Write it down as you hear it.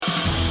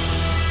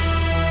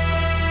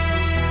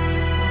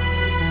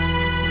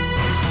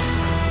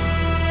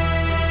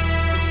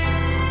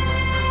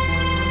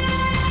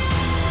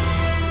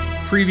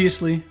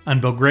Previously on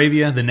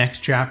Belgravia, the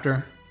next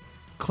chapter,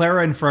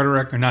 Clara and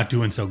Frederick are not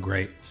doing so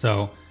great.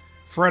 So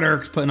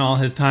Frederick's putting all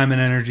his time and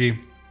energy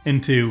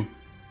into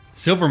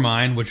Silver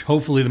Mine, which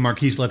hopefully the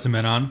Marquise lets him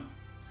in on.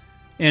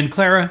 And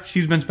Clara,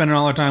 she's been spending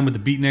all her time with the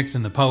beatniks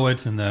and the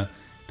poets and the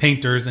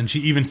painters, and she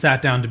even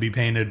sat down to be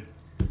painted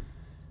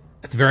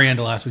at the very end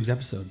of last week's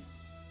episode.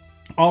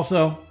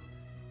 Also,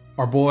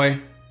 our boy,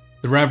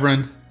 the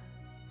Reverend,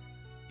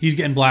 he's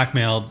getting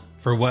blackmailed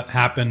for what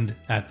happened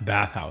at the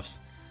bathhouse.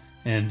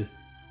 And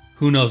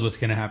who knows what's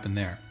going to happen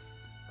there.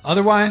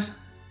 Otherwise,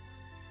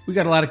 we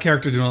got a lot of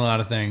character doing a lot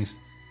of things.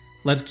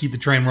 Let's keep the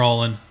train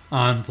rolling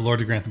on the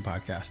Lords of Grantham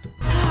podcast.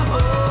 Oh,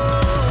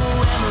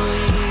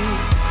 Emily,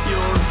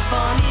 you're a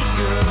funny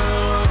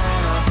girl,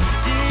 and I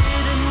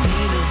didn't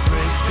mean to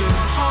break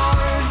your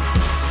heart,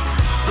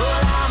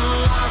 but I'm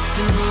lost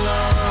in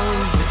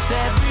love with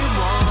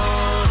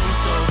everyone, and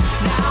so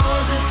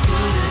now's as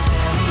good as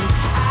any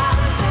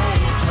as a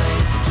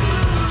place to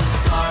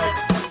start.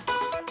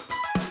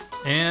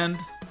 And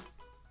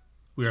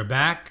we are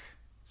back.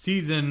 A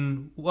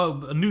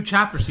new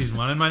chapter, season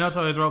 1. In my notes,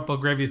 I always wrote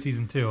Belgravia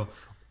season 2.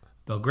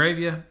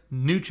 Belgravia,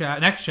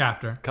 next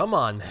chapter. Come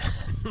on.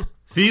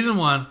 Season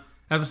 1,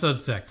 episode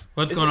 6.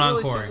 What's going on,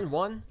 Corey? Corey? Season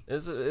 1?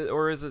 Is it,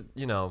 or is it,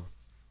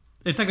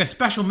 It's like a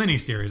special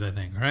mini-series, I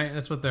think, right?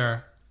 That's what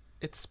they're...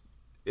 It's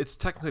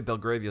technically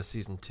Belgravia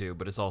season 2,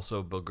 but it's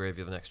also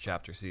Belgravia the next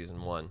chapter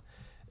season 1.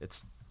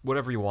 It's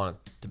whatever you want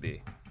it to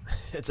be.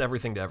 It's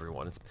everything to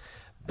everyone. It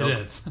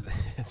is.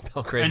 It's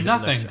Belgravia. And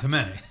nothing to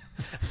many.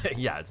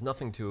 Yeah, it's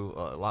nothing to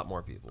a lot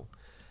more people.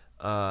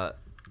 How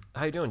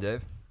you doing,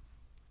 Dave?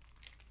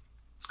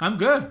 I'm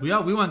good.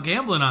 We went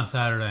gambling on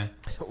Saturday.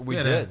 We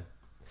did.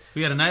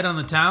 We had a night on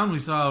the town. We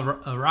saw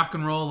a rock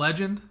and roll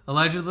legend,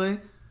 allegedly.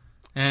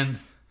 And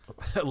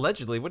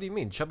allegedly? What do you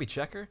mean? Chubby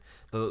Checker?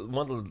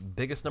 One of the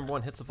biggest number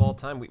one hits of all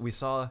time? We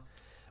saw...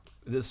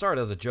 It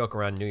started as a joke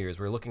around New Year's.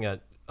 We were looking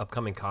at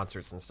upcoming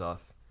concerts and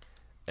stuff.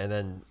 And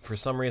then, for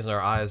some reason, our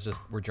eyes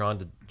just were drawn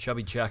to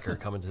Chubby Checker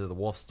coming to the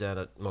Wolf's Den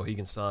at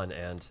Mohegan Sun,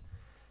 and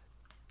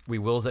we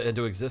willed it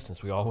into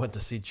existence. We all went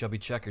to see Chubby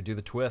Checker do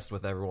the twist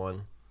with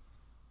everyone.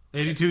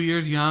 82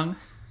 years young.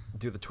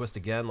 Do the twist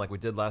again like we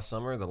did last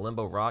summer, the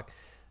Limbo Rock.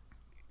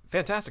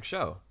 Fantastic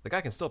show. The guy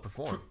can still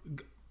perform.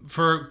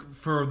 For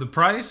the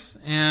price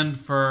and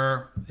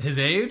for his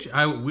age,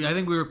 I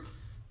think we were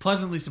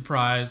pleasantly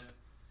surprised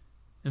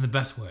in the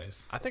best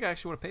ways. I think I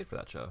actually would have paid for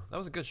that show. That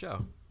was a good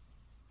show.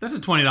 That's a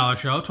 $20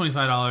 show,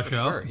 $25 show.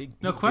 Sure. He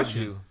no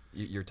question.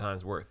 You your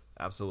time's worth.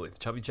 Absolutely.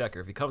 Chubby Checker,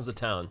 if he comes to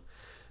town,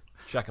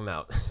 check him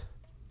out.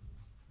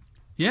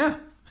 Yeah.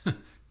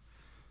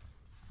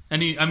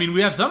 We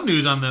have some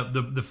news on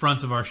the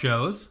fronts of our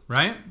shows,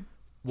 right?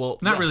 Well,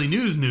 not really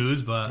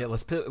news, but... Yeah,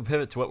 let's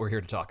pivot to what we're here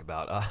to talk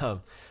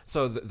about.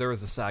 So there was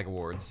the SAG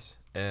Awards.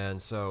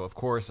 And so, of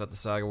course, at the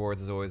SAG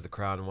Awards, as always, the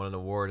Crown won an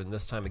award. And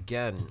this time,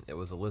 again, it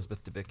was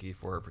Elizabeth Debicki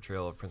for her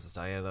portrayal of Princess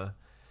Diana.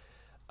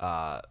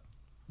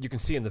 You can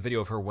see in the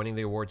video of her winning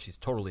the award, she's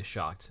totally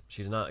shocked.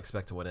 She did not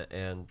expect to win it.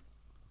 And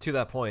to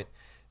that point,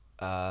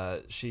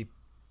 she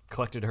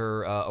collected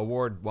her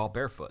award while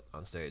barefoot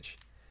on stage.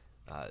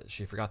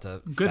 She forgot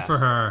to Good for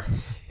her.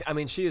 I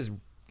mean, she is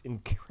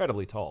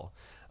incredibly tall.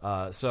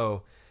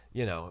 So,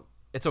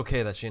 it's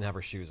okay that she didn't have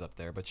her shoes up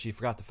there, but she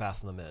forgot to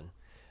fasten them in.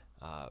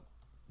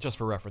 Just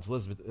for reference,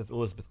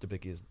 Elizabeth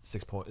Debicki is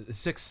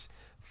 6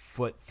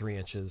 foot 3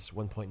 inches,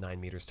 1.9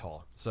 meters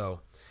tall. So...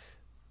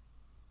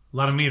 A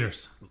lot of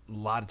meters. A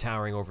lot of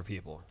towering over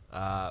people.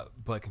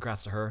 But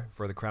congrats to her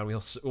for the Crown.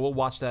 We'll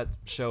watch that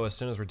show as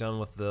soon as we're done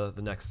with the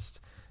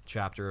next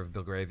chapter of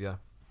Belgravia.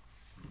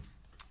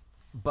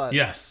 But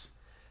yes.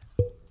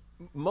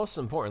 Most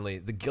importantly,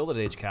 the Gilded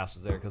Age cast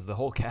was there because the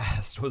whole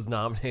cast was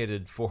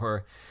nominated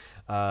for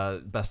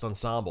Best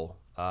Ensemble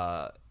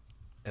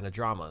in a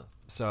drama.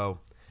 So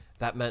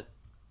that meant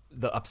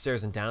the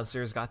upstairs and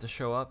downstairs got to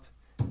show up.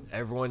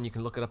 Everyone, you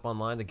can look it up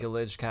online, the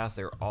Gilded Age cast,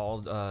 they were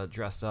all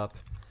dressed up.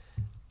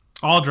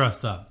 All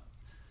dressed up.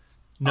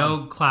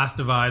 No class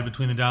divide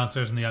between the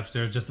downstairs and the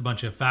upstairs. Just a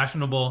bunch of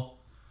fashionable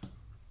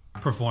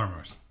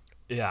performers.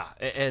 Yeah,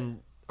 and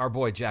our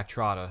boy Jack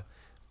Trotta,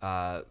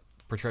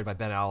 portrayed by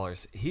Ben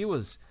Allers, he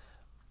was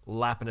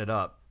lapping it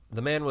up.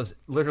 The man was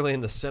literally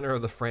in the center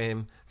of the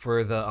frame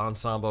for the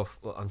ensemble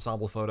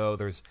photo.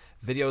 There's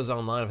videos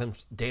online of him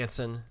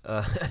dancing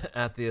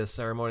at the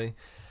ceremony.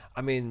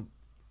 I mean,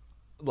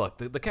 look,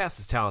 the cast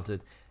is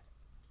talented.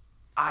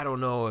 I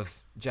don't know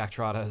if Jack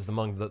Trotta is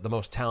among the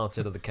most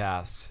talented of the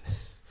cast.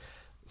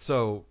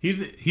 So he's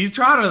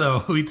Trotta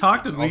though. We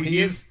talked to him.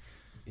 He's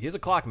a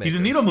clockmaker. He's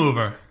a needle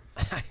mover.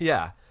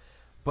 Yeah,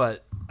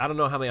 but I don't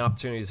know how many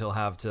opportunities he'll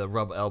have to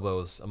rub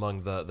elbows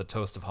among the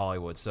toast of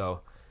Hollywood.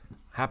 So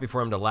happy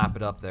for him to lap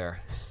it up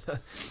there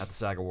at the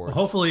SAG Awards.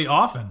 Well, hopefully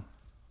often.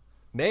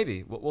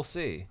 Maybe we'll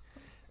see.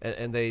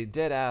 And they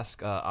did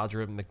ask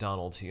Audra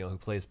McDonald, who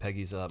plays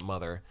Peggy's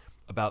mother,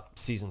 about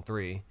season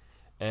 3,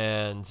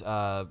 and.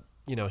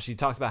 She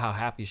talks about how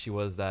happy she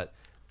was that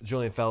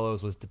Julian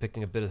Fellows was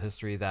depicting a bit of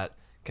history that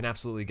can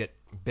absolutely get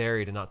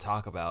buried and not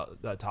talked about.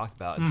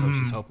 And so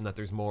she's hoping that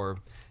there's more,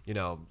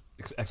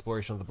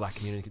 exploration of the black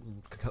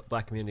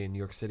community in New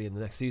York City in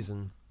the next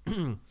season.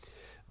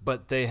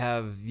 But they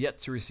have yet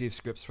to receive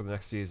scripts for the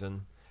next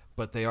season.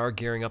 But they are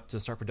gearing up to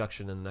start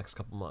production in the next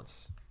couple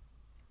months.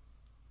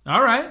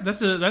 All right,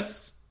 that's a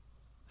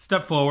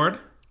step forward.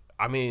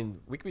 I mean,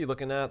 we could be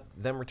looking at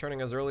them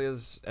returning as early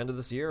as end of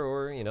this year,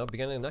 or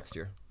beginning of next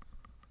year.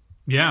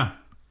 Yeah,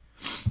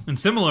 and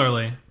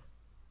similarly,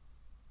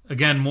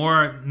 again,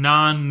 more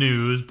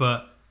non-news,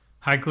 but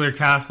Highclere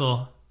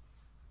Castle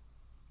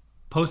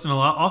posting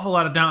awful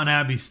lot of Downton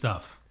Abbey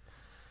stuff.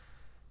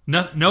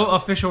 No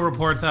official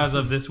reports as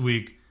of this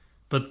week,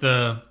 but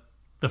the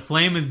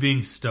flame is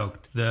being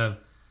stoked. The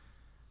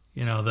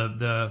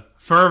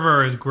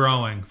fervor is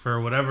growing for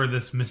whatever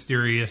this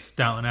mysterious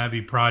Downton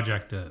Abbey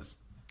project is.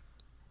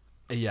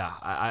 Yeah,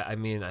 I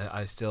mean,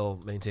 I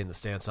still maintain the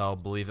stance. I'll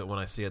believe it when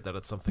I see it that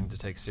it's something to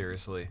take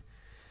seriously.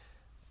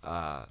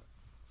 Yeah,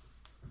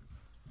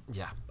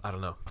 I don't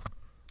know.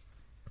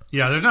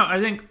 Yeah, there's no. I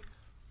think,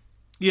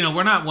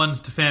 we're not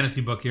ones to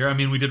fantasy book here. I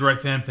mean, we did write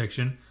fan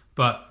fiction,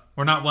 but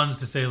we're not ones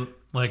to say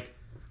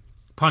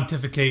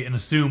pontificate and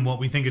assume what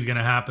we think is going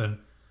to happen.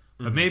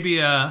 But maybe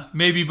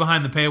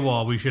behind the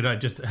paywall, we should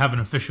just have an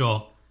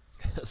official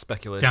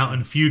speculation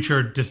Downton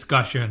future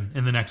discussion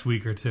in the next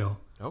week or two.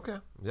 Okay,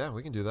 yeah,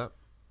 we can do that.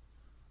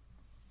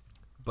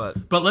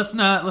 But let's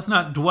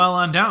not dwell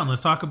on Downton.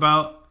 Let's talk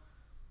about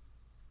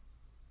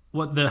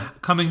what the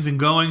comings and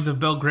goings of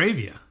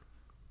Belgravia.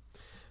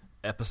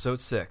 Episode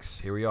 6.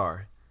 Here we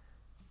are.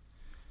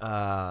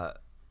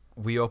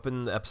 We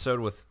open the episode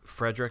with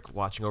Frederick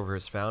watching over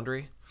his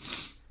foundry.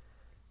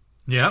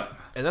 Yep.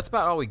 And that's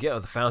about all we get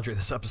of the foundry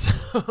this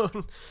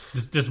episode.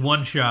 just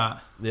one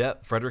shot.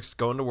 Yep. Frederick's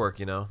going to work,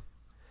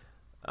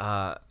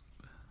 A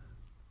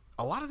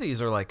lot of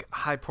these are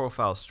high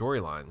profile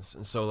storylines.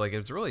 And so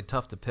it's really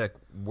tough to pick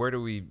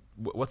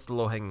what's the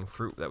low hanging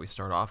fruit that we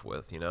start off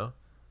with,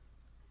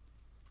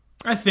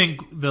 I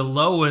think the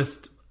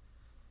lowest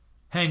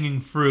hanging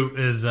fruit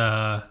is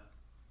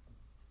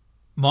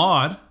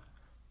Maud.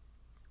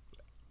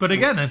 But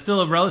again, that's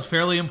still a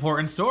fairly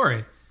important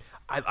story.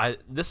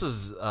 This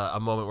is a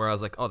moment where I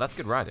was like, oh, that's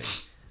good writing.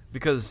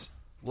 Because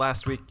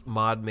last week,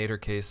 Maud made her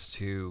case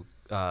to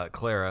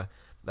Clara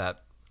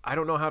that I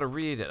don't know how to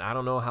read, and I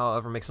don't know how I'll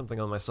ever make something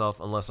of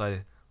myself unless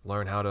I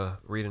learn how to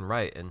read and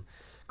write. And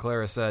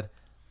Clara said,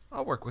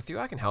 I'll work with you.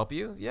 I can help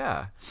you.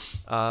 Yeah.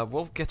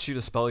 We'll get you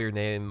to spell your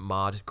name,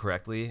 Maud,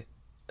 correctly.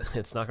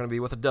 It's not going to be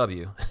with a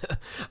W.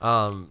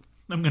 We're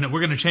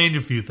gonna change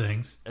a few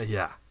things.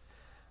 Yeah.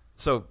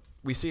 So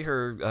we see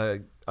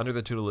her under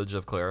the tutelage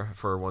of Clara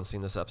for one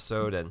scene this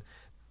episode, and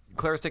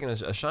Clara's taking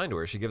a shine to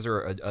her. She gives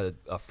her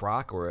a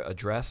frock or a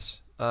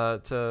dress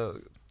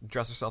to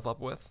dress herself up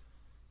with.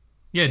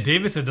 Yeah,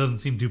 Davison doesn't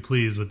seem too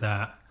pleased with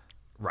that.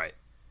 Right.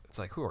 It's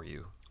like, who are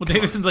you? Well,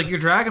 Davison's like, you're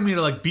dragging me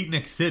to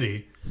Beatnik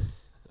City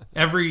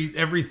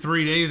every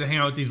 3 days to hang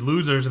out with these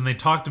losers, and they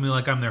talk to me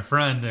like I'm their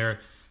friend. They're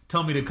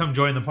telling me to come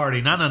join the party.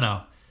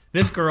 No.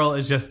 This girl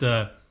is just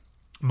a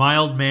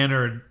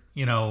mild-mannered,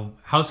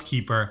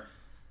 housekeeper.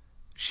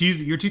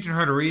 You're teaching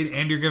her to read,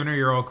 and you're giving her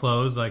your old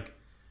clothes.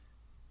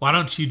 Why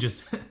don't you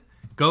just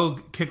go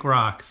kick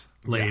rocks,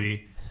 lady?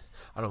 Yeah.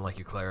 I don't like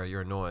you, Clara.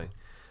 You're annoying.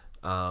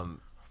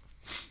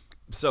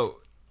 So,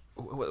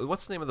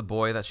 what's the name of the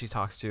boy that she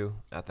talks to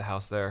at the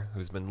house there,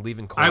 who's been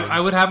leaving coins? I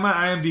would have my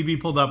IMDb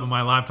pulled up, and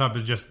my laptop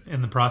is just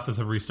in the process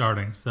of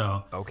restarting.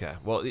 So okay,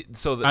 well,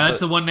 so that's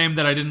the one name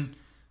that I didn't.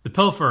 The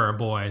pilferer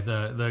boy,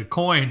 the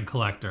coin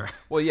collector.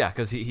 Well, yeah,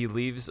 because he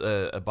leaves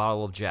a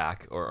bottle of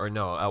Jack, or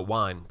no,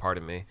 wine,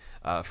 pardon me,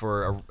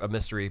 for a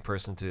mystery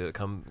person to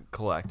come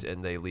collect,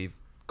 and they leave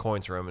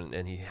coins for him,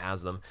 and he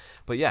has them.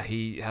 But yeah,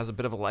 he has a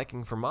bit of a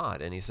liking for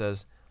Maud, and he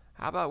says,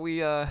 how about we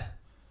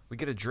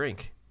get a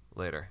drink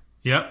later?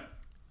 Yep.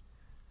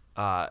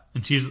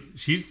 And she's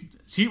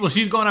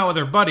going out with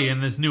her buddy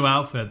in this new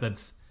outfit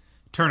that's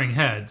turning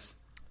heads.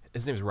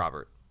 His name's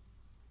Robert.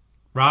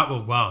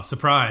 Oh, wow,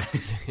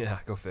 surprise. Yeah,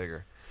 go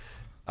figure.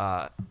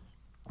 But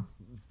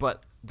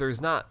there's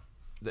not...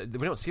 We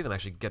don't see them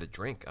actually get a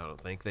drink, I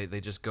don't think. They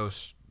just go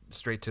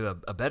straight to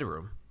a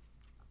bedroom.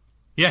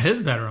 Yeah,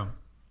 his bedroom.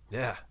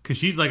 Yeah. Because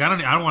she's like, I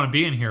don't want to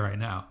be in here right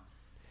now.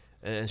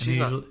 And she's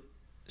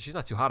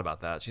not too hot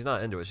about that. She's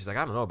not into it. She's like,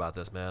 I don't know about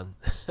this, man.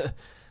 This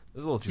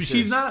is a little too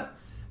serious. She's not...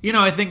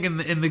 I think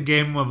in the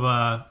game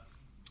of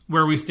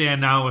where we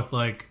stand now with,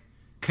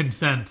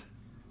 consent...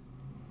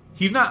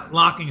 He's not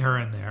locking her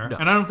in there, no.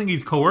 And I don't think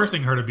he's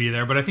coercing her to be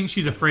there, but I think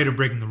she's afraid of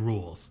breaking the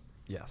rules.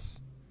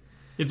 Yes.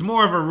 It's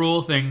more of a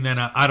rule thing than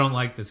a I don't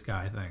like this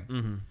guy thing.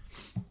 Mm-hmm.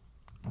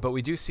 But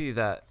we do see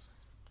that,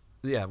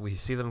 we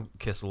see them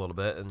kiss a little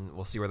bit, and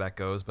we'll see where that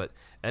goes, but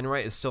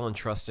Enright is still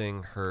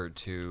entrusting her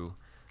to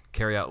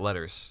carry out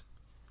letters.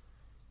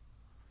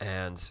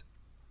 And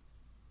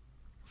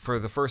for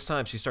the first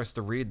time, she starts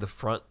to read the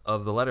front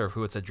of the letter of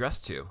who it's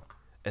addressed to.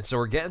 And so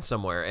we're getting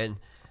somewhere, and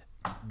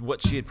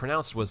what she had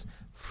pronounced was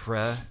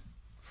Fre.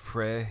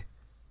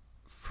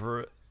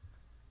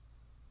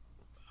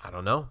 I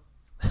don't know.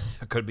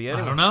 It could be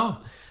anyone. I don't know.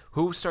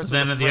 Who starts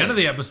then with at the end of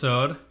the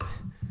episode,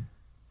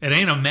 It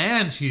ain't a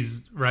man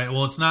she's right.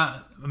 Well, it's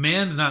not. A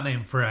man's not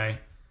named Frey.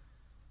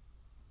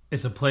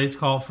 It's a place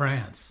called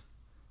France.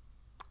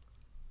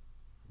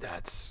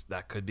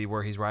 That could be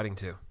where he's riding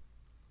to.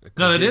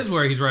 No, it is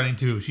where he's writing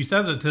to. She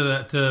says it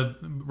to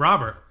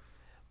Robert.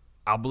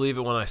 I'll believe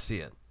it when I see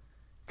it.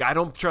 I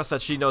don't trust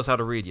that she knows how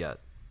to read yet.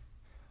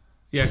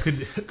 Yeah,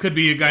 could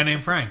be a guy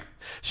named Frank.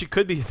 She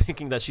could be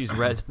thinking that she's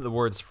read the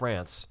words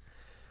France,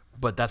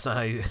 but that's not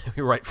how you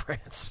write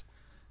France.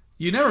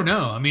 You never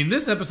know. I mean,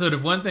 this episode,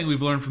 if one thing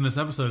we've learned from this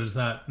episode is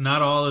that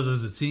not all is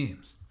as it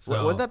seems. So,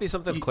 wouldn't that be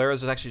something if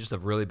Clara's actually just a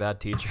really bad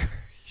teacher?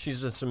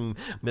 She's just some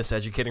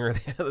miseducating her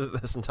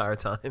this entire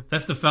time.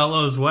 That's the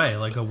fellow's way.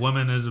 Like, a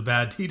woman is a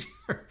bad teacher.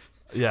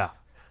 Yeah.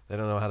 They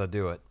don't know how to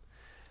do it.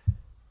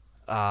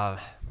 But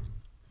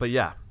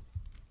yeah,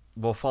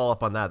 we'll follow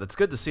up on that. It's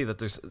good to see that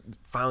there's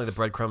finally the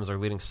breadcrumbs are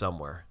leading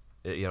somewhere.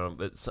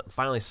 It's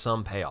finally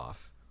some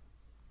payoff.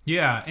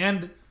 Yeah,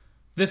 and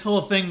this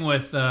whole thing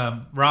with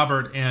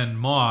Robert and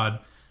Maude,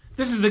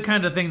 this is the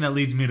kind of thing that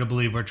leads me to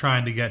believe we're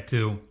trying to get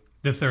to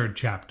the third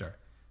chapter.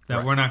 That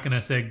Right. we're not going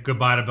to say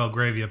goodbye to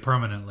Belgravia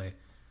permanently.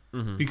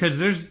 Mm-hmm.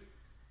 Because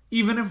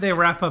even if they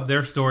wrap up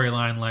their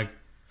storyline, like,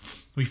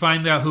 we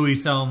find out who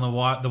he's selling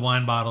the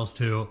wine bottles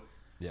to,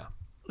 Yeah.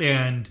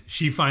 and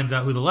she finds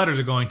out who the letters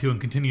are going to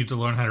and continues to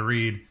learn how to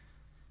read,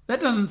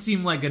 that doesn't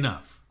seem like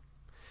enough.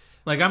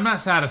 Like, I'm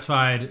not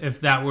satisfied if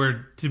that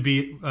were to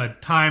be a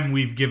time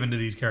we've given to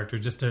these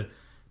characters just to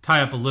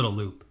tie up a little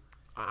loop.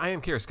 I am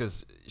curious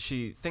because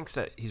she thinks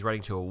that he's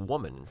writing to a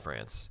woman in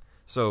France.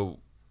 So,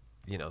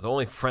 the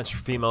only French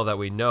female that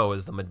we know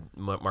is the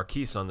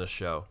Marquise on this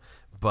show.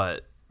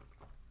 But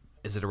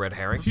is it a red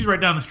herring? She's right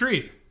down the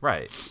street.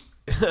 Right.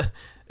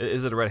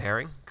 Is it a red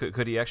herring?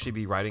 Could he actually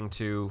be writing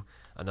to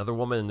another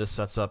woman, and this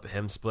sets up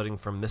him splitting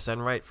from Miss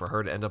Enright for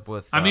her to end up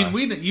with? I mean,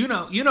 you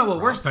know what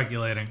we're Ross?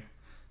 speculating.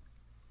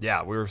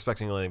 Yeah, we were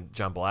expecting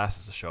John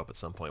Blasses to show up at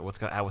some point.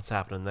 What's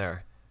happening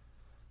there?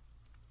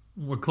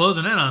 We're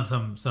closing in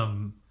on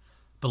some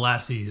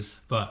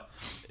Belasses, but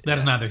that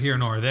is neither here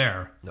nor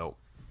there. Nope.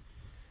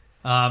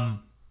 So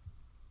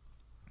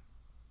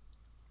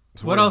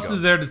So what where do else we go?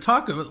 is there to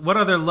talk about? What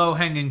other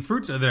low-hanging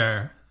fruits are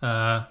there?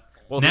 Well,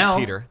 Nell. there's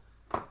Peter,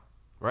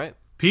 right?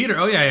 Peter.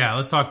 Oh, yeah.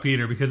 Let's talk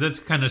Peter, because it's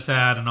kind of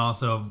sad and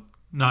also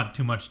not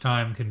too much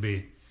time can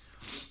be.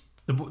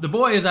 The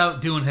boy is out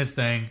doing his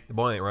thing. The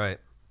boy ain't right.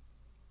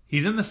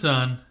 He's in the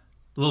sun,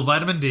 a little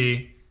vitamin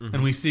D,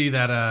 and we see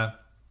that,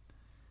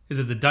 is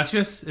it the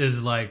Duchess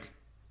is like,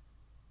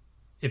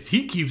 if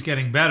he keeps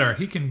getting better,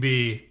 he can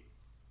be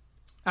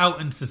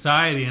out in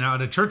society and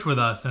out at church with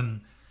us,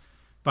 and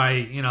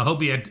he'll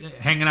be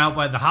hanging out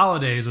by the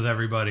holidays with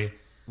everybody.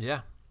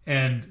 Yeah.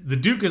 And the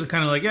Duke is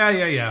kind of like,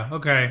 yeah,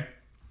 okay.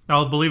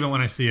 I'll believe it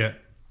when I see it.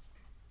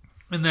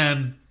 And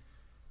then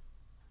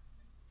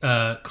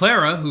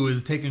Clara, who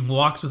is taking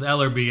walks with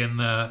Ellerby and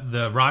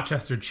the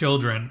Rochester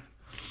children,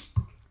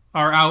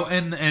 are out,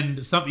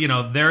 and some,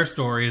 their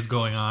story is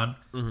going on.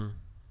 Mm-hmm.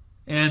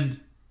 And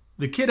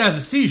the kid has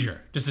a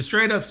seizure, just a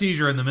straight up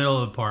seizure in the middle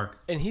of the park.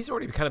 And he's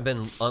already kind of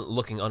been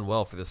looking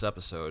unwell for this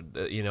episode.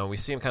 We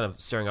see him kind of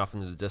staring off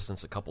into the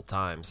distance a couple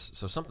times,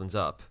 so something's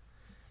up.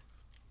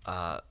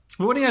 But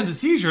when he has a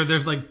seizure,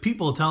 there's like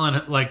people telling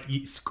it, like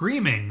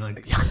screaming,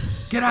 like,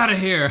 "Get out of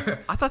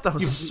here!" I thought that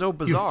was so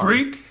bizarre.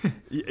 You freak!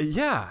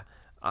 Yeah.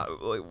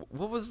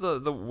 What was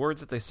the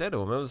words that they said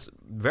to him? It was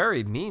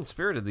very mean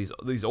spirited.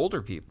 These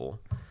older people.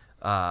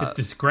 It's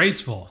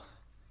disgraceful.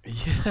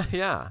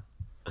 Yeah.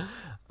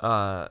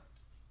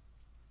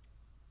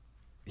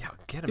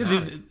 Get him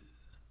out.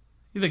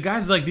 The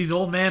guy's like, these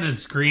old man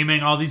is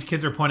screaming. All these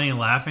kids are pointing and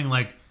laughing.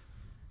 Like,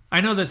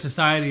 I know that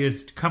society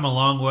has come a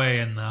long way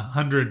in the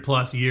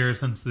 100+ years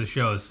since the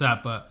show is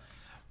set, but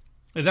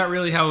is that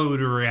really how we would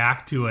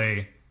react to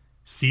a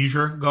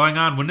seizure going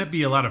on? Wouldn't it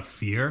be a lot of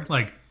fear?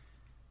 Like,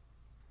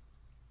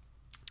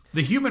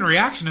 the human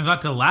reaction is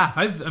not to laugh.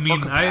 Or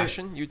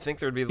compassion? You'd think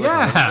there would be like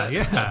a little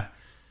bit.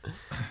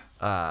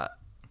 Yeah.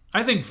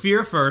 I think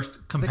fear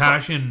first,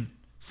 compassion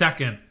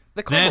second,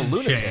 They call then him a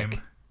lunatic. shame.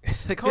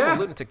 They call him a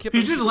lunatic. Keep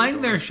He's him- just keep laying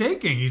him there doors.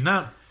 shaking. He's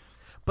not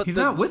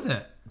with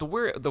it.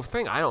 The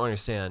thing I don't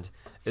understand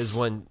is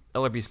when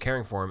Ellerby's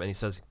caring for him and he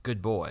says,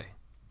 "Good boy."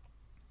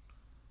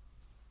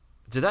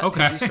 Did that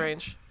Okay. be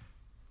strange?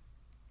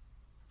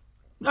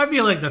 I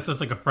feel like that's just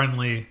like a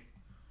friendly,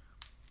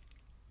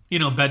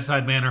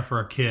 bedside manner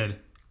for a kid.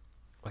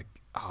 Like,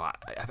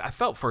 I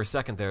felt for a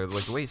second there,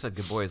 like the way he said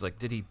 "good boy" is like,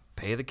 did he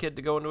pay the kid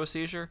to go into a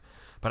seizure?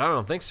 But I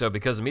don't think so,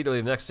 because immediately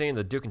the next scene,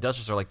 the Duke and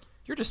Duchess are like,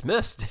 "You're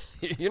dismissed.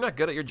 You're not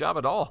good at your job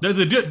at all."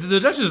 The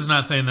Duchess is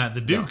not saying that.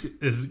 The Duke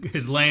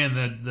is laying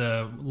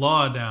the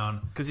law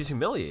down. Because he's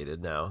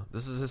humiliated now.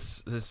 This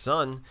is his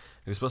son,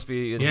 who's supposed to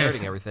be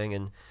inheriting everything,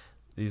 and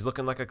he's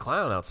looking like a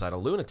clown outside, a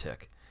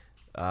lunatic.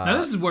 Now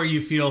this is where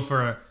you feel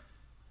for,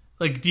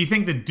 like, do you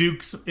think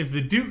if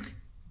the Duke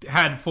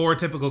had 4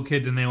 typical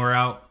kids and they were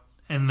out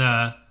in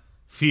the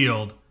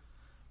field,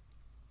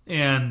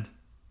 and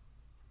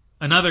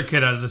another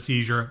kid has a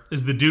seizure,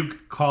 is the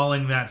Duke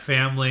calling that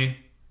family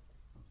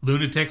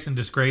lunatics and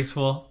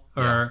disgraceful?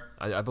 Or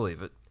I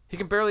believe it. He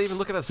can barely even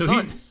look at his So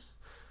son.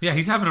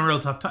 he's having a real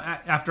tough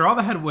time. After all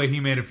the headway he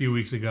made a few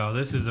weeks ago,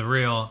 this is a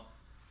real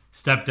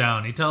step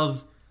down. He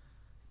tells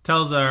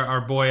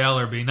our boy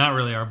Ellerby, not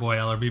really our boy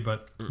Ellerby,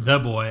 but the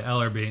boy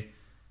Ellerby,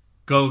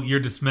 go, you're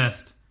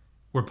dismissed.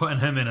 We're putting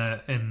him in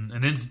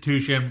an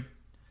institution,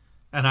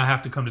 and I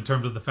have to come to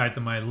terms with the fact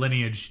that my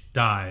lineage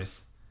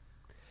dies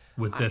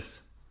with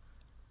this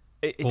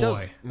It boy.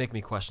 does make me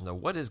question, though,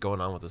 what is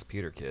going on with this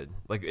Peter kid?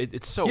 Like,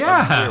 it's so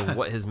Yeah. unclear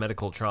what his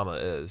medical trauma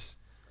is.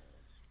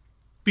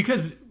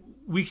 Because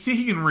we see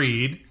he can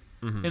read.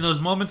 In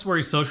those moments where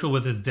he's social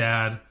with his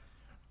dad,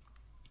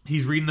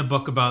 he's reading the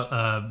book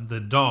about the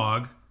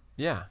dog,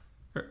 Yeah.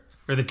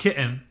 or the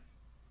kitten,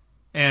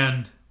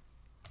 and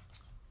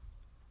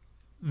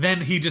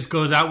then he just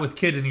goes out with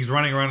kids and he's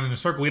running around in a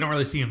circle. We don't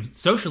really see him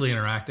socially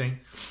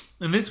interacting.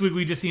 And this week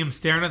we just see him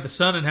staring at the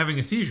sun and having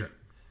a seizure.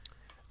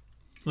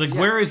 Like,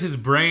 where is his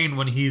brain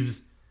when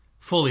he's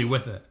fully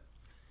with it?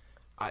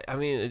 I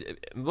mean,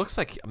 it looks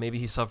like maybe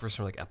he suffers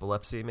from, like,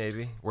 epilepsy,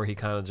 maybe, where he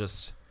kind of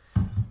just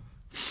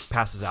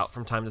passes out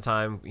from time to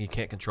time. He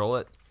can't control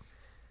it.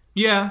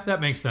 Yeah, that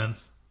makes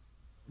sense.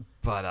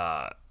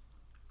 But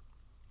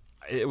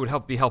it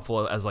would be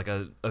helpful as, like,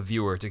 a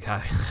viewer to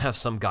kind of have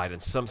some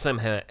guidance, some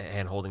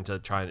hand holding to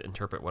try and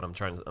interpret what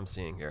I'm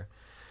seeing here.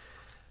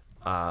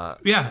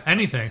 Yeah,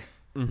 anything.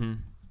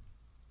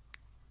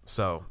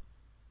 So,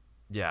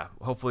 yeah,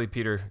 hopefully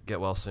Peter get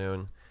well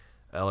soon.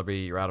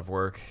 Ellerby, you're out of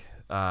work.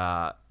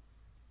 And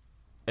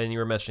you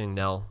were mentioning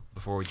Nell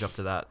before we jump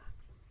to that.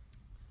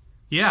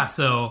 Yeah,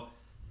 so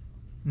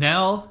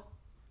Nell,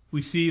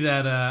 we see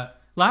that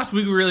last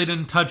week we really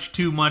didn't touch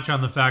too much on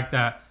the fact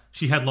that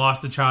she had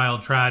lost a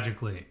child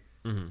tragically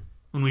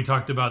when we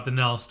talked about the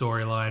Nell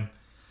storyline.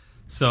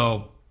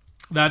 So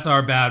that's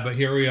our bad, but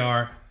here we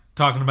are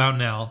talking about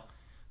Nell.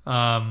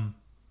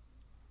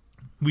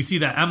 We see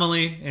that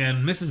Emily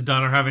and Mrs.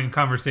 Dunn are having a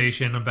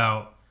conversation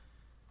about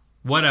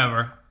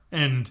whatever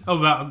and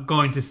about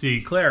going to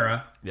see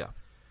Clara. Yeah.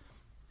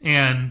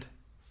 And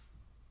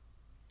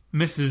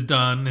Mrs.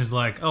 Dunn is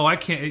like, oh, I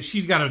can't.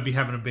 She's got to be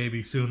having a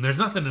baby soon. There's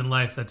nothing in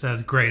life that's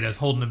as great as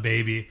holding a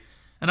baby.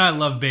 And I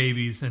love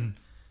babies and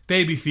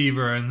baby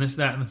fever and this,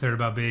 that, and the third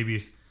about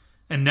babies.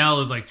 And Nell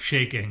is like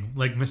shaking,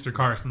 like Mr.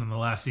 Carson in the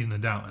last season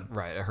of Downton.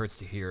 Right. It hurts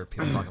to hear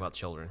people talk about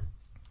children.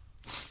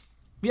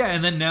 Yeah,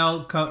 and then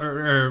Nell,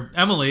 or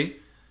Emily,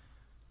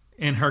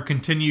 in her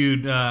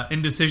continued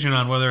indecision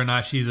on whether or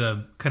not she's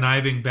a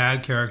conniving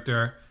bad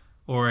character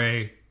or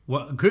a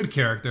good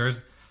character,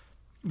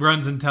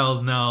 runs and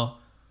tells Nell,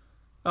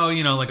 oh,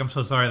 I'm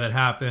so sorry that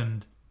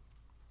happened.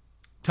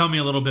 Tell me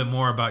a little bit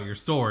more about your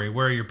story.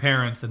 Where are your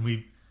parents? And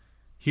we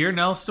hear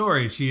Nell's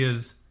story. She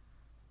is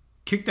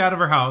kicked out of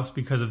her house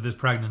because of this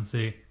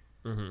pregnancy.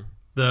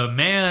 The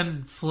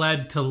man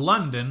fled to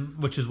London,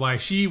 which is why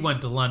she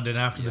went to London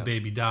after the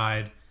baby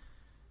died.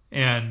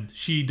 And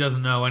she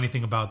doesn't know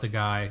anything about the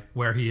guy,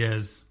 where he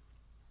is,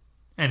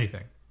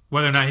 anything.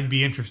 Whether or not he'd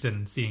be interested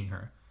in seeing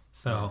her.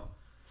 So...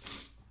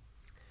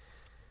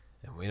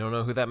 And we don't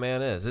know who that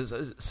man is. Is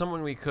it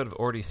someone we could have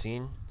already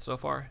seen so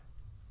far?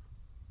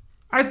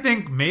 I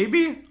think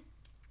maybe,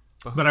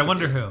 but I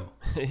wonder who.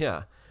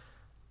 Yeah.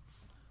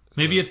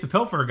 Maybe it's the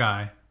Pilfer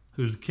guy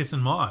who's kissing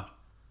Maud.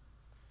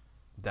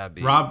 That'd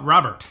be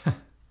Robert.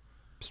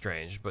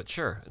 strange, but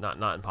sure,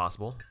 not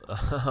impossible.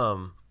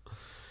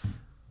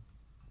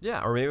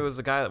 Yeah, or maybe it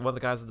was one of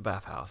the guys at the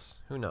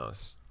bathhouse. Who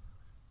knows?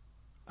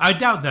 I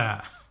doubt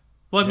that.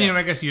 Well, I mean, Yeah.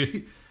 I guess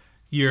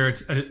you're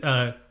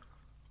a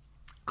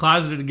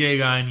closeted gay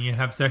guy and you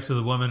have sex with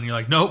a woman and you're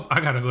like, nope,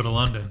 I gotta go to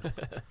London.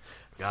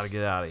 Got to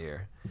get out of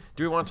here.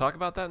 Do we want to talk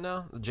about that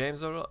now? The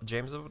James of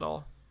it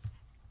all?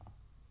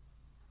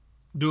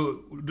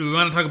 Do we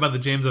want to talk about the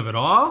James of it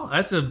all?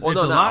 It's a not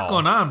lot all.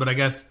 going on, but I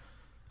guess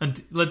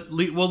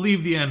we'll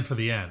leave the end for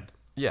the end.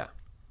 Yeah.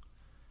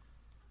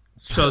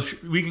 So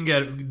we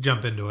can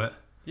jump into it.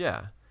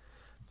 Yeah.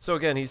 So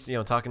again, he's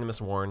talking to Miss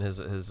Warren, his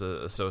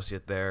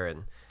associate there,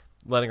 and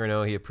letting her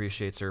know he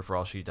appreciates her for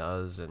all she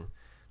does, and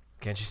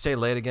can't you stay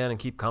late again and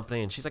keep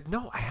company? And she's like,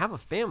 no, I have a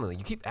family.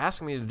 You keep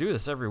asking me to do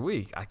this every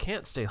week. I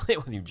can't stay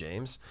late with you,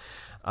 James.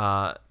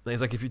 And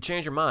he's like, if you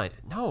change your mind,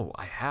 no,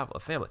 I have a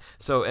family.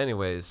 So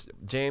anyways,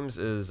 James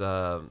is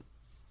out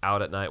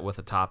at night with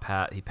a top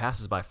hat. He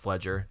passes by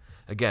Fledger.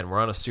 Again, we're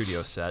on a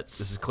studio set.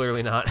 This is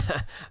clearly not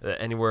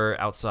anywhere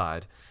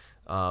outside.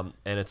 And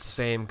it's the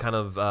same kind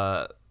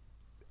of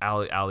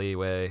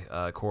alleyway,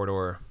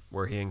 corridor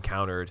where he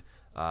encountered,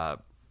 the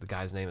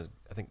guy's name is,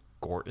 I think,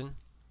 Gorton.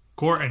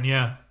 Gorton,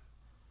 yeah.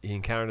 He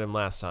encountered him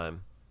last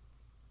time.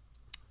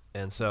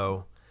 And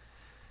so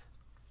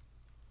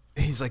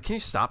he's like, can you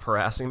stop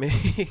harassing me?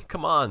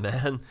 Come on,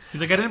 man. He's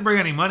like, I didn't bring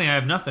any money. I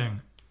have nothing.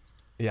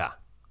 Yeah.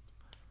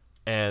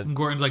 And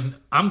Gorton's like,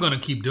 I'm going to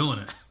keep doing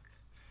it.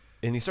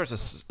 And he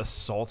starts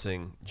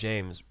assaulting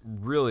James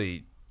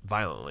really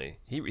violently.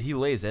 He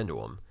lays into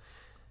him.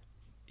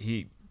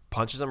 He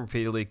punches him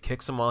repeatedly,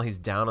 kicks him while he's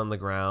down on the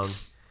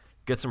ground,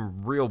 gets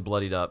him real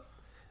bloodied up.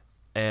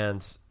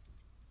 And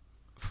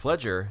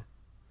Fledger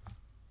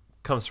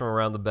comes from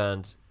around the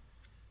bend,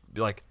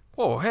 be like,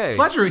 Whoa, hey.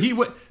 Fletcher,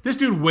 this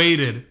dude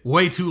waited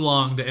way too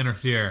long to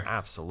interfere.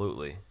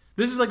 Absolutely.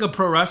 This is like a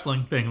pro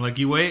wrestling thing. Like,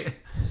 you wait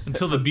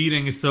until the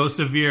beating is so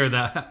severe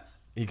that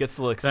he gets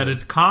the licks that in.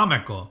 it's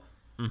comical.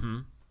 Mm-hmm.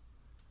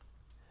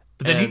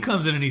 But then he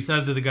comes in and he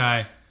says to the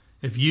guy,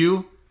 if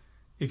you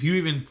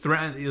even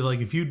threaten, like,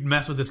 if you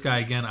mess with this guy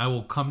again, I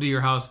will come to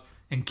your house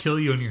and kill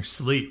you in your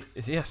sleep.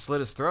 Yeah, slit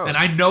his throat. And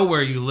I know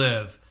where you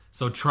live,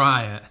 so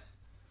try it.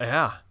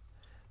 Yeah.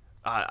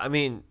 I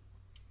mean,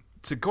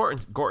 to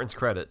Gorton's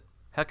credit,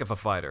 heck of a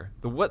fighter.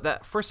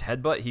 That first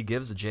headbutt he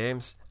gives to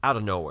James, out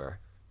of nowhere.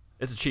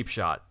 It's a cheap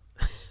shot.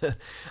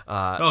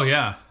 Oh,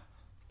 yeah.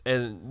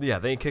 And, yeah,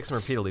 then he kicks him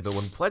repeatedly. But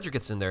when Fletcher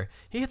gets in there,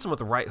 he hits him with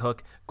the right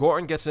hook.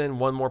 Gorton gets in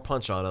one more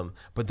punch on him.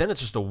 But then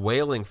it's just a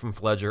wailing from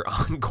Fletcher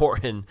on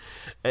Gorton.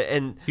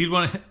 And he's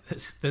one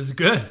that's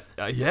good.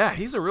 Yeah,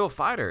 he's a real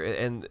fighter.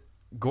 And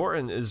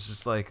Gorton is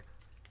just like,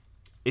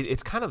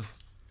 it's kind of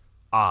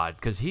odd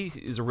because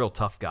he's a real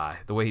tough guy,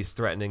 the way he's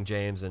threatening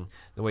James and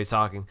the way he's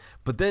talking.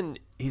 But then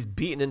he's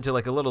beaten into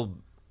like a little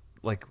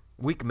like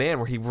weak man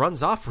where he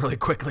runs off really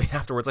quickly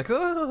afterwards, like,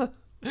 ah.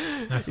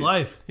 That's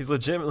life. He's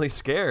legitimately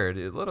scared.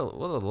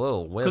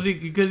 Little wimp.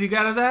 Because he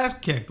got his ass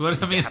kicked.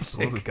 What I mean,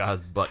 absolutely got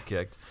his butt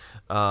kicked.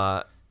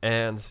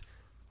 And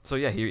so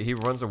yeah, he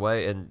runs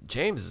away, and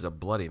James is a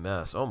bloody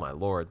mess. Oh my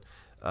lord.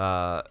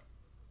 And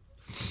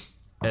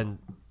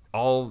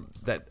all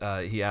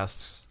that he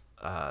asks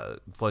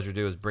Fletcher to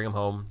do is bring him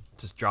home,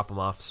 just drop him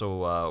off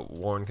so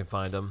Warren can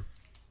find him,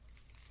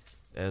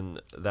 and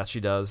that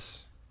she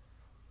does.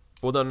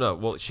 Well, no.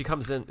 Well, she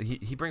comes in.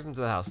 He brings him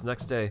to the house. The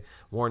next day,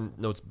 Warren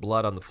notes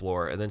blood on the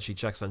floor, and then she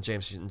checks on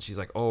James, and she's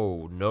like,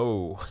 "Oh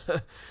no!"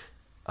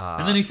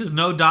 And then he says,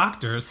 "No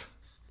doctors."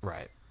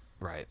 Right.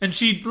 And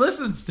she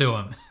listens to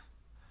him.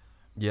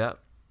 Yeah.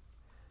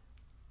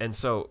 And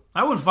so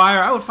I would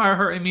fire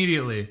her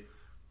immediately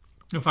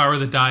if I were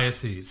the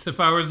diocese. If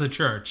I was the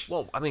church.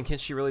 Well, I mean, can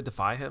she really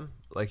defy him?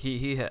 Like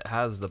he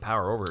has the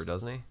power over her,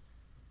 doesn't he?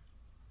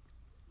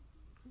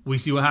 We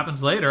see what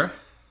happens later.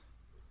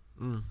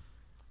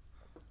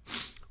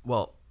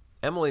 Well,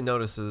 Emily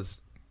notices.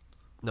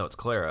 No, it's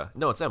Clara.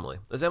 No, it's Emily.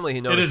 It's Emily.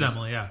 He notices. It is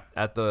Emily, yeah.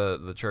 At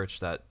the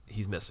church that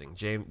he's missing.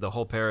 James. The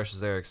whole parish is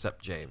there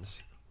except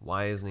James.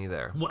 Why isn't he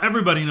there? Well,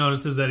 everybody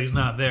notices that he's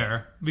not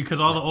there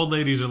because all the old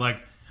ladies are like,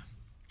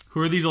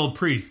 "Who are these old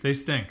priests? They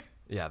stink."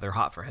 Yeah, they're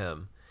hot for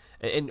him.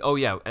 And oh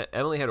yeah,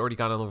 Emily had already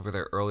gone over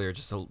there earlier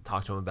just to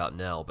talk to him about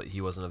Nell, but he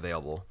wasn't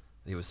available.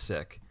 He was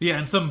sick. Yeah,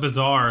 in some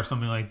bazaar or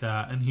something like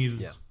that, and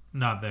he's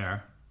not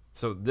there.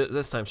 So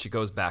this time she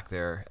goes back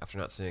there after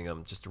not seeing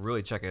him just to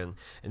really check in,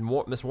 and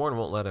Miss Warren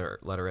won't let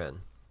her in.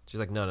 She's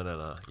like,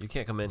 no, you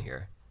can't come in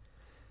here.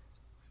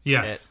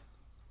 Yes.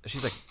 And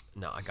she's like,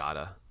 no, I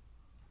gotta.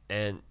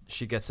 And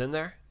she gets in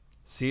there,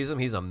 sees him,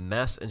 he's a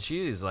mess, and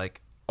she's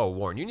like, oh,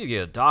 Warren, you need to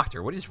get a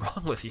doctor. What is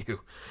wrong with you?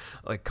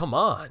 Like, come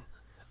on.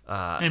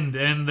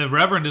 And the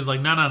Reverend is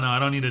like, no, I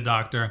don't need a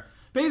doctor.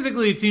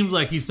 Basically, it seems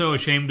like he's so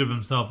ashamed of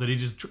himself that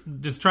he's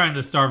just trying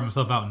to starve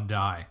himself out and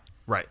die.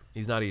 Right.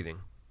 He's not eating.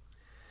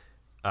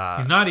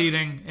 He's not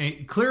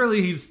eating.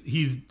 Clearly,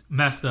 he's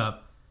messed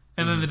up.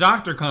 And then the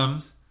doctor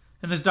comes,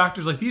 and this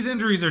doctor's like, these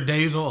injuries are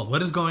days old.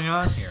 What is going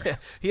on here?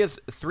 He has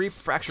 3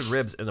 fractured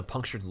ribs and a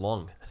punctured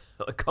lung.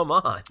 Come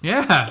on.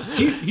 Yeah.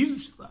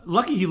 He's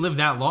lucky he lived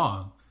that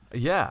long.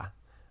 Yeah.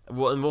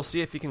 Well, and we'll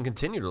see if he can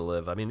continue to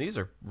live. I mean, these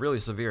are really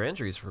severe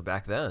injuries for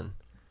back then.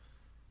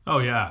 Oh,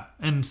 yeah.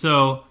 And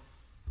so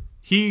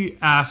he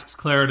asks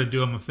Clara to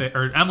do him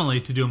or Emily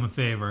to do him a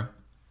favor.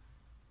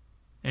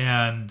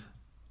 And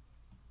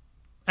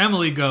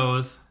Emily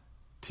goes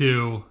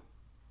to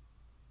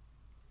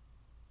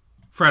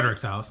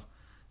Frederick's house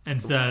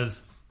and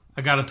says,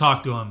 I got to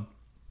talk to him.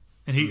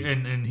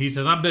 And he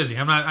says, I'm busy.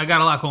 I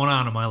got a lot going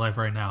on in my life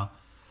right now.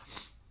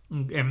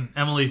 And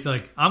Emily's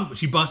like,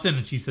 she busts in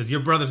and she says, your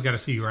brother's got to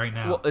see you right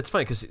now. Well, it's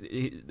funny because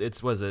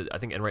I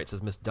think Enright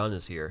says Miss Dunn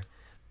is here.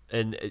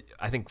 And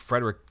I think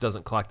Frederick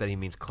doesn't clock that he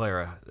means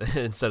Clara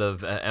instead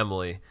of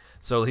Emily.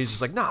 So he's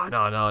just like, no.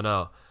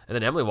 And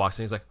then Emily walks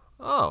in and he's like,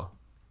 oh,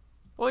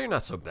 well, you're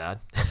not so bad.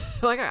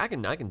 Like, I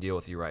can deal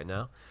with you right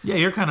now. Yeah,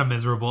 you're kind of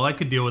miserable. I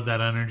could deal with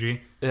that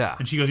energy. Yeah.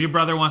 And she goes, your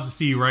brother wants to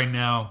see you right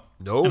now.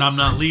 Nope. And I'm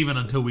not leaving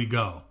until we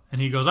go. And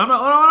he goes, I don't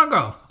want to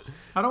go.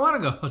 I don't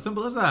want to go.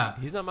 Simple as that.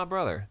 He's not my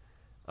brother.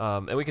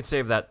 And we can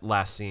save that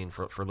last scene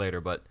for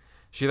later, but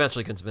she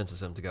eventually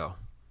convinces him to go.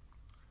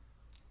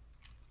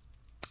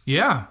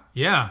 Yeah.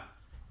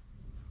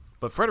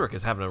 But Frederick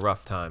is having a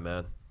rough time,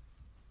 man.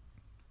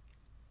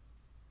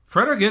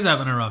 Frederick is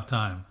having a rough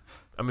time.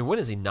 I mean, when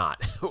is he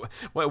not?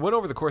 When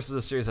over the course of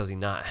this series has he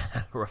not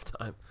had a rough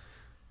time?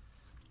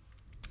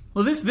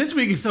 Well, this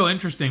week is so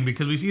interesting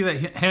because we see that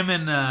him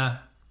and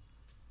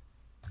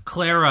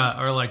Clara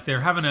are like, they're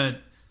having a...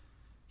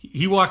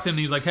 He walks in and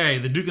he's like, hey,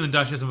 the Duke and the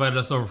Duchess invited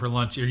us over for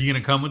lunch. Are you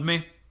going to come with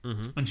me?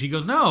 Mm-hmm. And she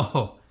goes,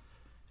 no.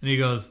 And he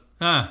goes,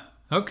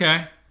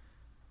 okay.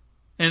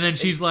 And then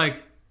she's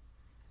like,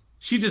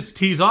 she just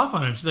tees off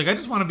on him. She's like, I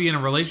just want to be in a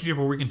relationship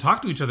where we can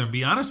talk to each other and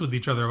be honest with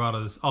each other about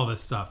all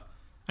this stuff.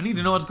 I need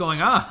to know what's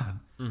going on.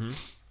 Mm-hmm.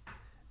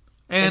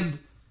 And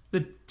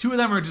the two of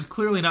them are just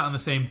clearly not on the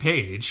same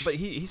page. But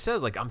he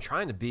says, like, I'm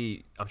trying to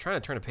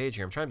turn a page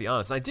here. I'm trying to be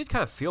honest. And I did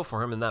kind of feel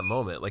for him in that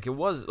moment. Like, it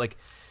was like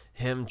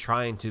him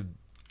trying to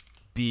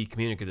be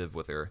communicative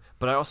with her.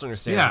 But I also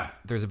understand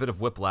there's a bit of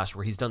whiplash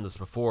where he's done this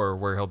before,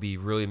 where he'll be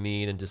really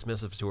mean and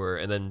dismissive to her,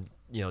 and then,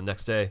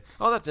 next day,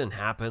 oh, that didn't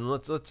happen.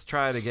 Let's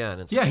try it again.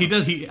 And he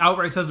does. He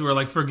outright says to her,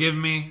 like, forgive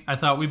me. I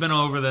thought we've been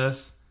over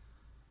this.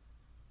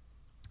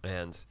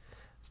 And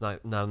it's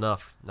not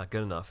enough. Not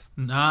good enough.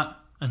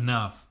 Not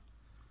enough.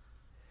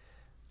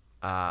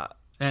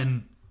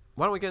 And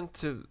why don't we get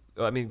into...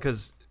 I mean,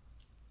 because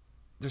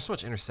there's so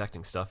much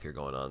intersecting stuff here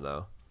going on,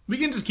 though. We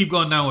can just keep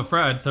going down with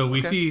Fred. So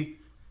we see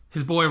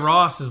his boy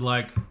Ross is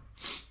like,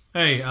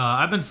 hey,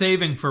 I've been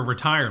saving for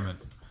retirement.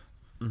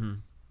 Mm-hmm.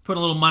 Put a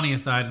little money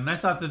aside. And I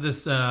thought that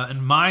this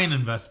mine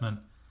investment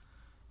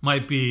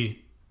might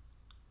be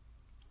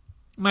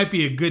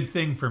a good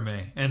thing for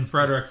me. And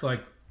Frederick's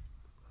like,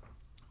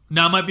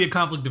 no, it might be a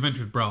conflict of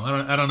interest, bro.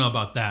 I don't know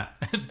about that.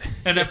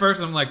 And at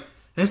first I'm like,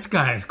 this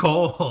guy's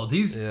cold.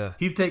 He's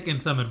taking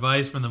some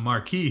advice from the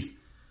Marquise.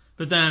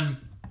 But then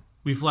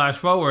we flash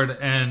forward,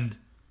 and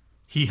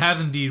he has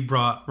indeed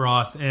brought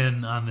Ross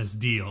in on this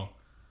deal.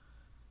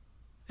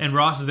 And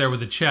Ross is there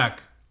with a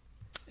check.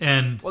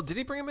 And well, did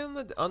he bring him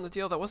in on the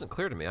deal? That wasn't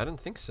clear to me. I didn't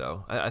think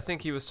so. I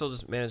think he was still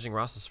just managing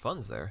Ross's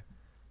funds there.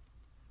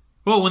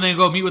 Well, when they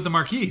go meet with the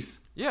Marquise.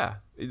 Yeah.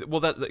 Well,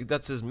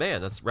 that's his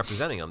man. That's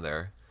representing him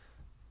there.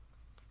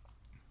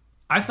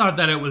 I thought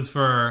that it was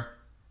for...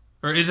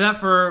 Or is that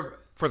for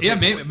yeah,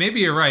 maybe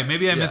you're right.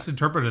 Maybe I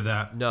misinterpreted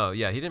that. No,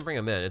 he didn't bring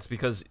him in. It's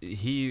because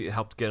he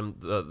helped get him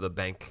the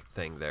bank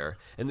thing there.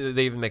 And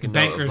they even make a note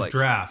of, banker's like...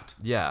 draft.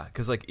 Yeah,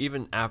 because, like,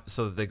 even after...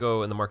 So they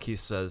go, and the Marquise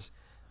says,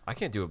 I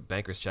can't do a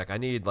banker's check. I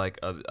need, like,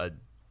 a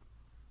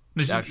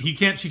she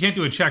can't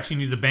do a check. She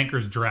needs a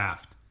banker's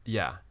draft.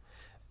 Yeah.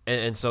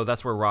 And so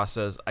that's where Ross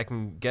says, I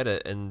can get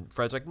it. And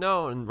Fred's like,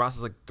 no. And Ross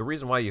is like, the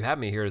reason why you have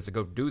me here is to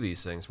go do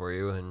these things for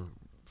you. And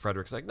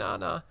Frederick's like,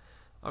 nah,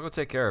 I'll go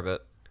take care of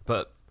it.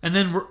 But... And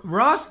then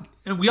Ross,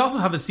 and we also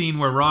have a scene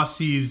where Ross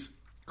sees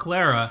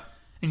Clara,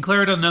 and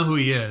Clara doesn't know who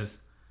he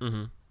is.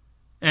 Mm-hmm.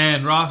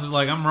 And Ross is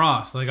like, I'm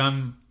Ross. Like,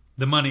 I'm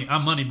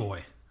money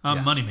boy.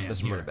 I'm money man.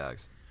 Mr.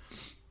 Moneybags.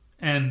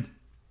 And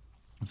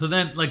so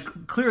then, like,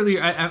 clearly,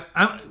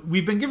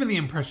 we've been given the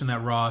impression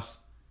that Ross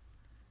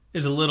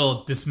is a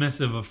little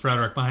dismissive of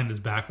Frederick behind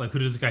his back. Like, who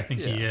does this guy think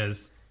he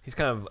is? He's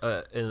kind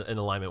of in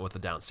alignment with the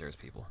downstairs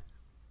people.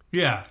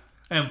 Yeah.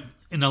 And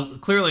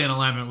clearly in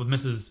alignment with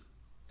Mrs.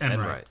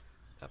 Enright.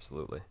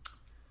 Absolutely.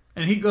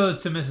 And he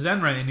goes to Mrs.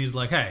 Enright and he's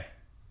like, hey,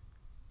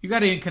 you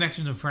got any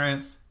connections in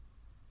France?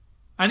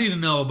 I need to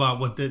know about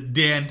what the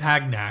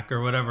Dantagnac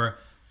or whatever.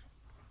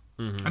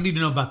 Mm-hmm. I need to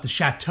know about the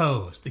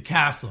chateaus, the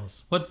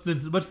castles. What's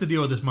the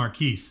deal with this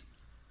Marquise?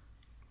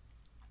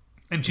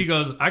 And she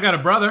goes, I got a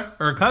brother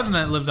or a cousin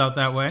that lives out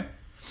that way.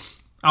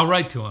 I'll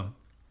write to him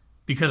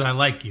because I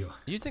like you.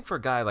 You'd think for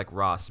a guy like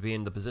Ross to be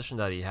in the position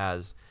that he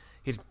has,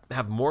 he'd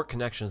have more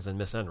connections than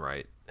Miss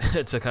Enright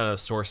to kind of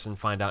source and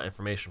find out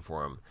information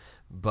for him.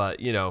 But,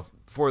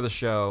 for the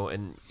show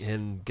and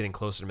him getting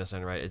closer to Miss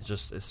Enright, it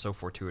just is so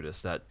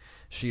fortuitous that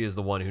she is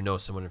the one who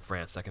knows someone in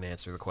France that can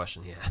answer the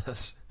question he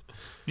has.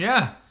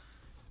 Yeah.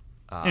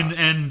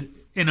 And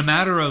in a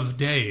matter of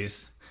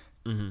days,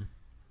 mm-hmm.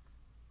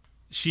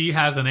 she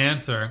has an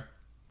answer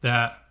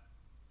that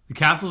the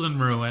castle's in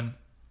ruin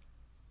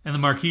and the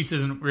Marquise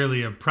isn't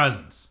really a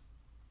presence.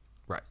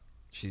 Right.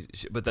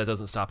 But that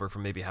doesn't stop her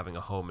from maybe having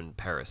a home in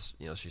Paris,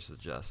 she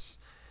suggests,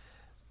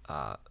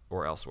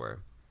 or elsewhere.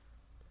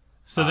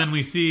 So then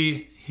we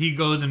see he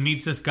goes and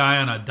meets this guy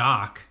on a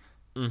dock.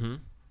 Mm-hmm.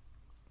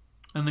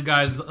 And the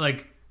guy's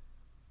like,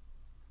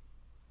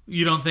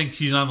 you don't think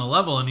she's on the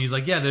level? And he's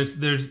like, yeah,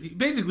 there's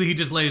basically he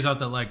just lays out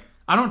that, like,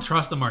 I don't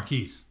trust the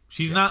Marquise.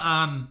 She's not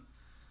on,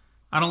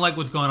 I don't like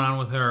what's going on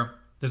with her.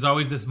 There's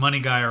always this money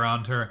guy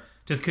around her.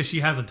 Just because she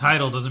has a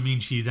title doesn't mean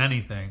she's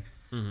anything.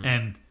 Mm-hmm.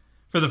 And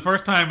for the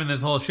first time in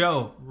this whole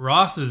show,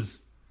 Ross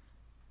is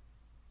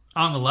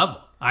on the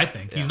level, I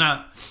think.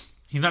 Yeah.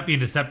 He's not being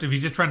deceptive.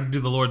 He's just trying to do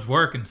the Lord's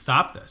work and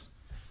stop this.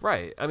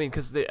 Right. I mean,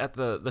 because at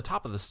the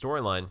top of the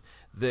storyline,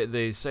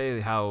 they say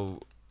how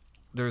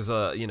there's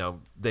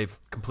they've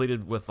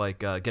completed with, like,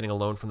 getting a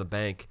loan from the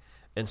bank.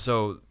 And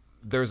so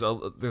there's a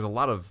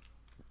lot of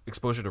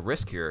exposure to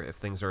risk here if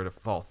things are to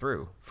fall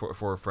through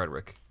for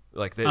Frederick.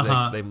 Like,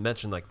 they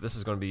mentioned, like, this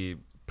is going to be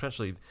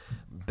potentially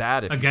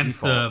bad if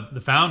against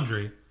the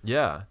foundry.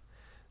 Yeah.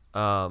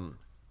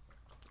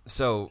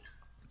 So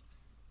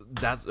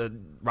that's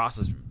Ross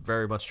is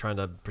very much trying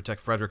to protect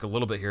Frederick a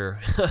little bit here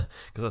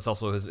because that's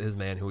also his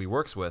man who he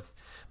works with.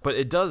 But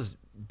it does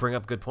bring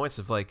up good points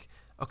of, like,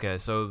 okay,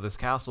 so this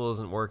castle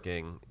isn't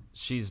working.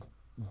 She's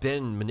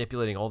been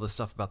manipulating all this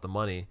stuff about the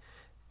money.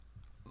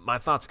 My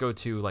thoughts go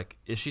to, like,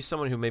 is she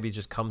someone who maybe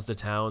just comes to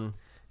town,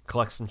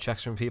 collects some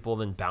checks from people,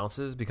 then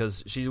bounces?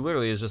 Because she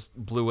literally is just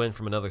blew in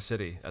from another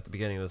city at the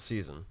beginning of the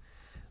season.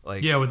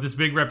 Like, yeah, with this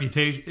big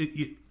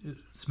reputation,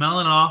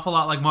 smelling an awful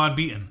lot like Maud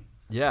Beaton.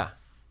 Yeah.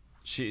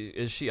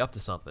 Is she up to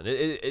something?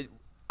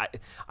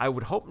 I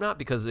would hope not,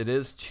 because it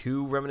is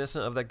too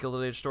reminiscent of that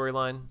Gilded Age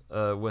storyline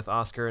with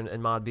Oscar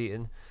and Maud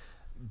beaten.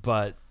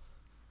 But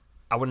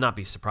I would not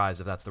be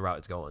surprised if that's the route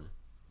it's going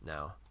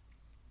now.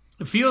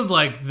 It feels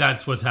like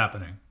that's what's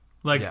happening.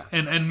 Like, yeah.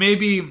 and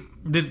maybe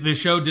the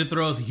show did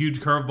throw us a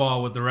huge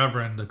curveball with the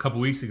Reverend a couple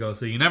weeks ago,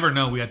 so you never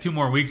know. We got 2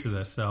 more weeks of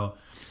this, so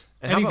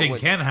anything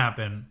can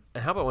happen.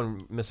 And how about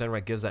when Miss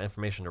Enright gives that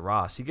information to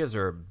Ross? He gives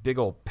her a big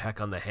old peck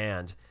on the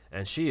hand,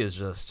 and she is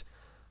just,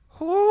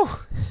 whoo,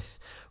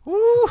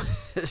 whoo.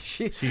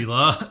 she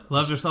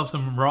loves herself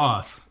some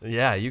Ross.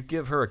 Yeah, you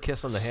give her a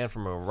kiss on the hand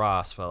from a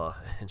Ross fella,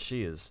 and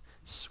she is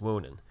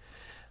swooning.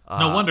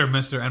 No wonder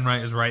Mr.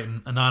 Enright is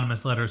writing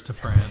anonymous letters to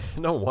France.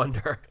 No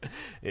wonder.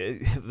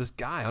 This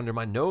guy under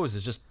my nose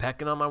is just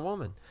pecking on my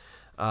woman.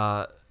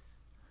 The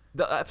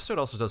episode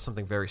also does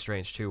something very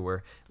strange, too,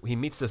 where he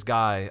meets this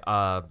guy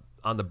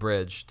on the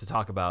bridge to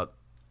talk about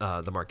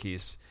the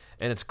Marquise,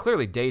 and it's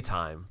clearly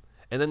daytime.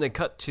 And then they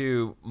cut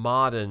to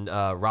Maud and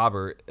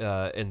Robert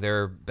in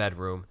their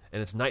bedroom,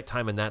 and it's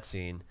nighttime in that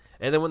scene.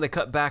 And then when they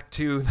cut back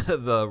to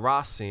the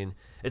Ross scene,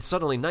 it's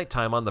suddenly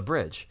nighttime on the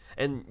bridge.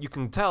 And you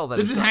can tell that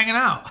they're just hanging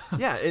out.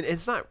 Yeah, it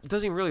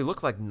doesn't even really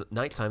look like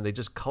nighttime. They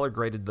just color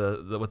graded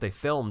the what they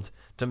filmed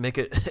to make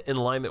it in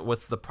alignment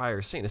with the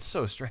prior scene. It's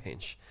so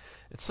strange.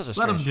 It's such a let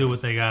strange them do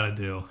what they gotta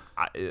do.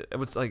 It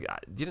was like,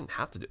 you didn't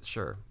have to do.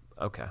 Sure,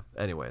 okay.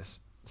 Anyways,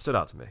 it stood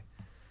out to me.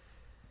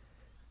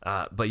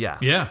 But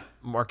yeah,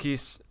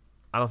 Marquise,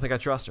 I don't think I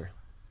trust her.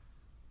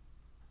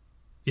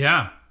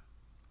 Yeah.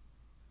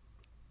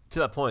 To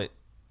that point,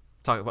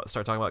 start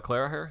talking about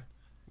Clara here.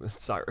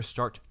 Let's talk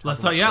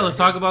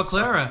about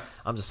Clara.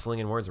 I'm just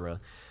slinging words around.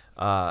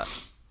 Well,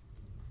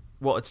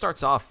 it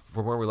starts off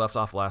from where we left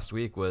off last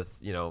week with,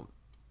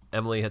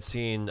 Emily had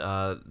seen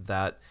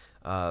that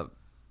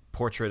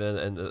portrait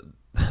in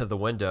the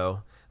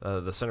window,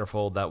 the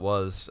centerfold that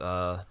was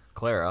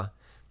Clara.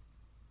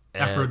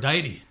 And,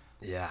 Aphrodite.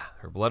 Yeah,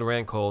 her blood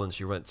ran cold, and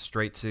she went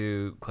straight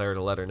to Clara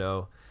to let her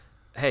know,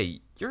 hey,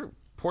 your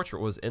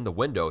portrait was in the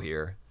window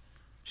here.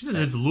 She says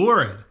it's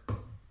lurid.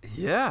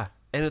 Yeah.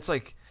 And it's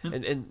like,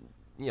 and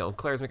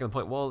Claire's making the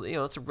point, well,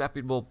 it's a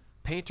reputable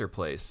painter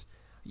place.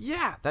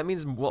 Yeah, that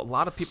means a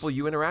lot of people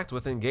you interact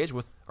with and engage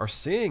with are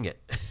seeing it.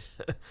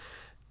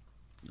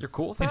 You're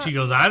cool with that? And she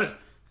goes,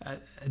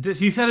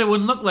 he said it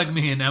wouldn't look like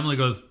me. And Emily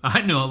goes,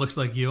 I know it looks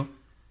like you.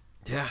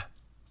 Yeah,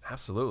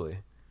 absolutely.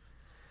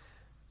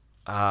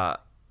 And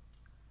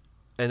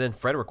then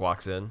Frederick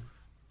walks in.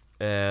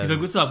 And he's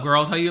like, what's up,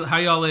 girls? How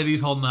y'all ladies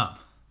holding up?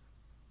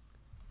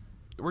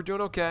 We're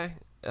doing okay.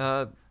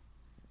 So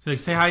like,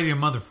 say hi to your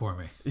mother for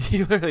me.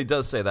 He literally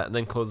does say that and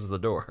then closes the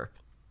door.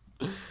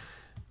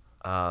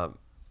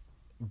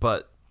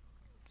 But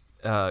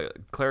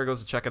Claire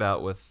goes to check it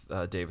out with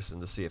Davison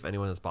to see if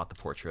anyone has bought the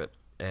portrait.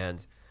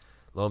 And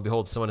lo and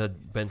behold, someone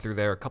had been through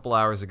there a couple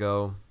hours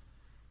ago.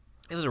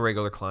 It was a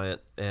regular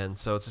client, and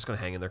so it's just going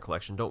to hang in their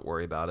collection. Don't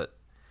worry about it.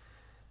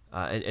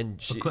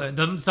 And she it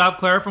doesn't stop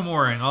Claire from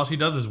worrying. All she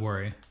does is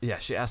worry. Yeah,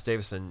 she asked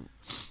Davison,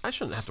 I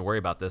shouldn't have to worry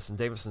about this. And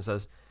Davison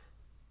says,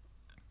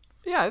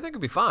 yeah, I think it'll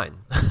be fine.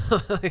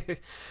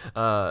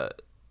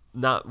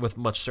 Not with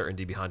much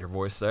certainty behind her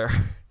voice there.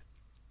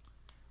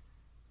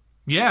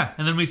 Yeah,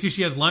 and then we see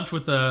she has lunch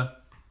with the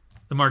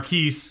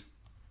Marquise,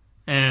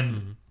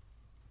 and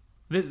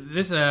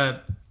this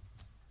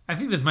I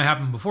think this might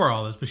happen before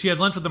all this, but she has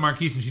lunch with the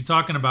Marquise, and she's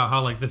talking about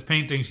how, like, this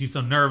painting, she's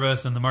so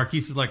nervous, and the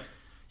Marquise is like,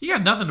 you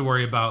got nothing to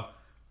worry about.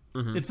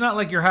 Mm-hmm. It's not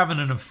like you're having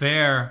an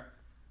affair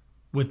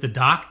with the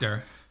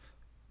doctor.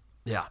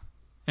 Yeah.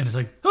 And it's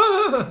like,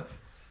 ah!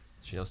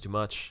 She knows too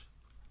much.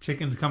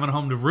 Chicken's coming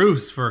home to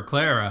roost for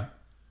Clara.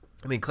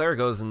 I mean, Clara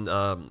goes and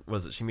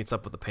she meets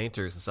up with the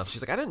painters and stuff.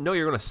 She's like, I didn't know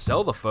you were going to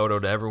sell the photo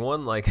to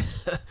everyone, like,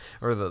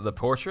 or the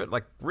portrait.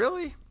 Like,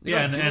 really?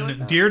 Yeah, and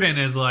Dearden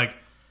is like,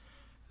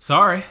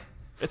 sorry.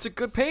 It's a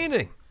good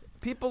painting.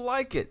 People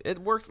like it. It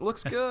works.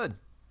 Looks good.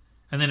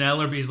 And then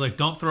Ellerby's like,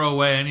 don't throw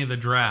away any of the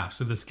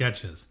drafts or the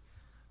sketches.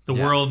 The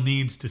world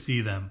needs to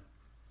see them.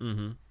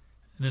 Mm-hmm.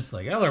 And it's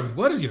like, Ellerby,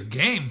 what is your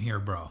game here,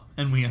 bro?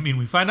 And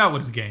we find out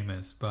what his game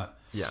is, but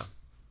yeah.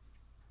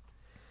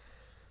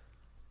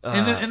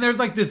 And there's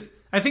like this,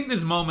 I think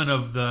this moment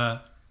of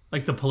the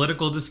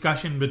political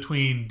discussion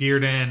between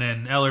Dearden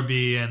and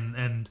Ellerby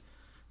and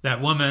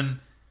that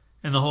woman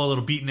and the whole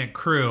little beatnik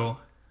crew,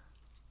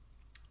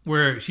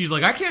 where she's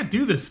like, I can't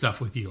do this stuff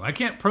with you. I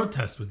can't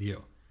protest with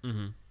you.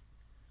 Mm-hmm.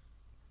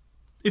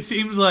 It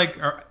seems like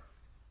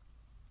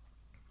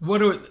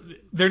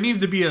there needs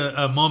to be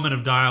a moment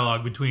of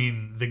dialogue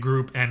between the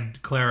group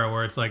and Clara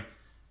where it's like,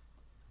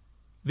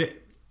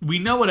 we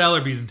know what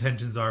Ellerby's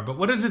intentions are, but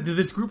what is it? Does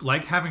this group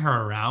like having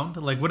her around?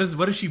 Like, what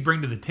does she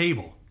bring to the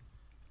table?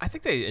 I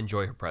think they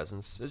enjoy her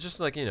presence. It's just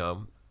like, a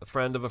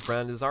friend of a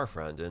friend is our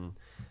friend, and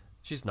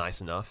she's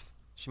nice enough.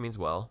 She means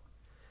well.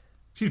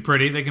 She's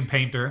pretty. They can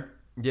paint her.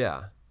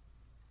 Yeah.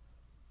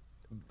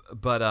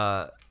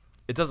 But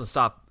it doesn't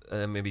stop,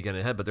 maybe getting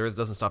ahead, but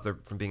doesn't stop there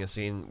from being a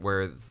scene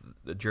where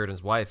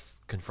Dearden's wife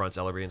confronts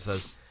Ellerby and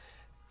says,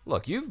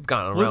 look, you've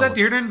gone around. Was that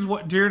Dearden's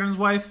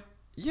wife?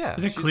 Yeah.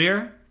 Is it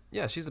clear?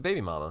 Yeah, she's the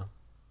baby mama.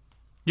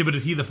 Yeah, but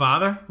is he the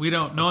father? We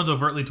don't. No one's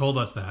overtly told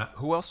us that.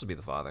 Who else would be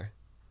the father?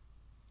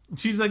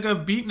 She's like a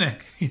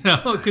beatnik.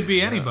 It could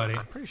be anybody.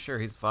 I'm pretty sure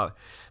he's the father.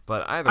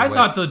 But either I way,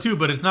 thought so too,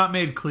 but it's not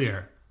made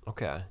clear.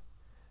 Okay.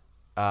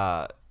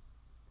 Yeah,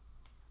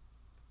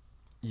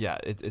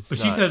 it's. But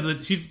not, she says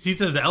that she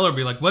says to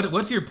Ellerby, like,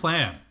 what's your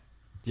plan?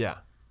 Yeah.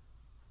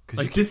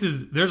 Like,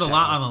 there's a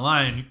lot on the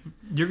line.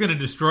 You're going to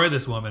destroy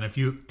this woman if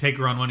you take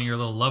her on one of your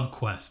little love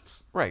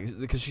quests. Right,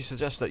 because she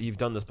suggests that you've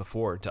done this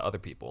before to other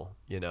people,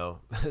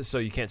 so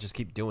you can't just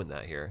keep doing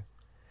that here.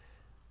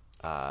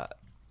 Yeah,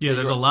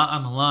 there's a lot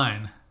on the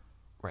line.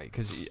 Right,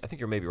 because I think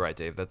you're maybe right,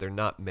 Dave, that they're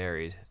not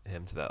married,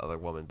 him to that other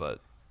woman, but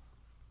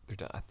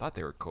I thought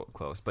they were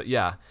close. But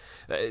yeah,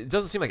 it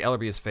doesn't seem like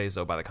Ellerby is phased,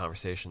 though, by the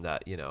conversation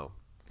that,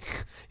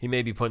 he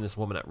may be putting this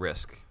woman at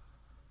risk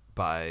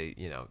by,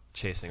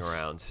 chasing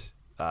around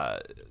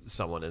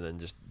someone and then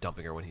just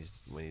dumping her when he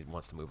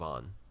wants to move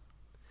on.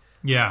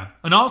 Yeah,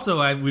 and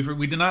also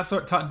we did not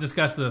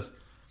discuss this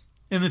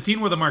in the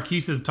scene where the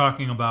Marquise is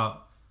talking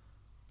about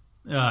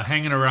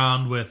hanging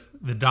around with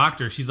the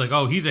doctor. She's like,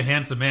 "Oh, he's a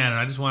handsome man," and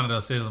I just wanted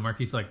to say to the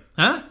Marquise, like,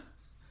 "Huh?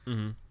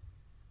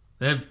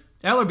 Mm-hmm.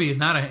 Ellerby is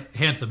not a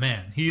handsome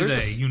man.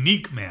 He's a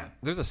unique man.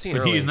 There's a scene,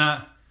 but he is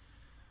not.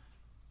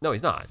 No,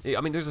 he's not.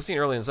 I mean, there's a scene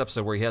early in this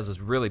episode where he has this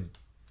really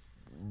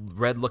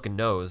red-looking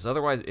nose.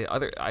 Otherwise,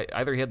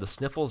 either he had the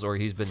sniffles or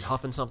he's been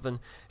huffing something.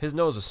 His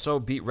nose was so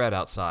beet red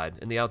outside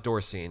in the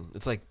outdoor scene.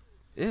 It's like,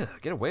 yeah,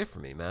 get away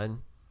from me,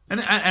 man.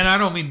 And I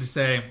don't mean to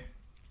say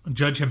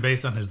judge him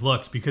based on his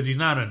looks, because he's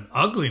not an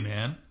ugly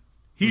man.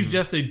 He's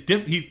just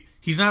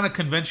he's not a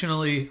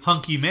conventionally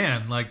hunky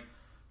man like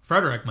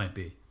Frederick might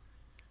be.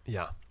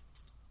 Yeah.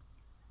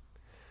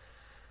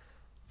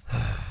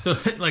 So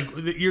like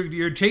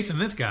you're chasing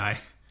this guy.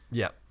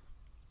 Yeah.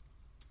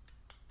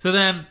 So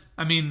then,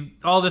 I mean,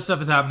 all this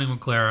stuff is happening with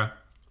Clara.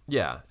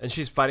 Yeah, and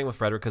she's fighting with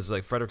Frederick because,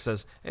 like, Frederick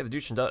says, "Hey, the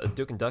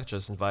Duke and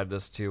Duchess invited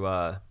us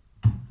to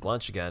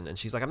lunch again," and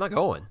she's like, "I'm not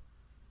going."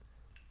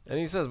 And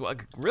he says, "Well,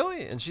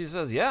 really?" And she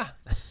says, "Yeah,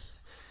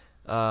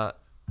 I'm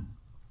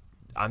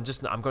going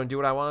to do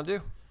what I want to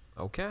do."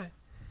 Okay.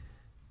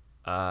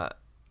 But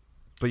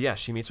yeah,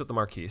 she meets with the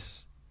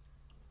Marquise,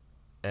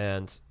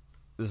 and this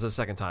is the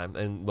second time,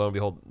 and lo and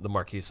behold, the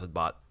Marquise had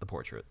bought the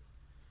portrait.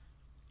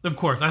 Of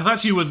course. I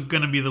thought she was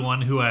going to be the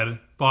one who had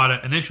bought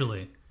it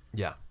initially.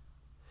 Yeah.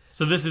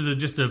 So this is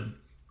just a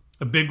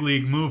big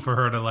league move for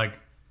her to, like,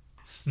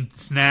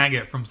 snag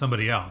it from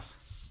somebody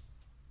else.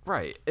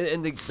 Right.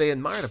 And they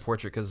admire the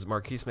portrait because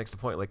Marquise makes the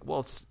point, like,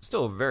 well, it's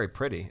still very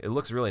pretty. It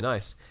looks really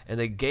nice. And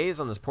they gaze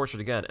on this portrait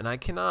again, and I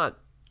cannot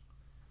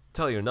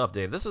tell you enough,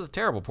 Dave. This is a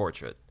terrible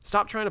portrait.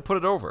 Stop trying to put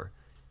it over.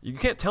 You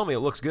can't tell me it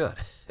looks good.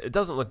 It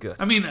doesn't look good.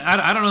 I mean,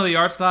 I don't know the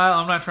art style.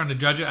 I'm not trying to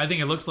judge it. I think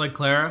it looks like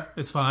Clara.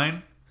 It's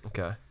fine.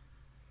 Okay.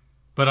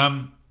 But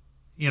I'm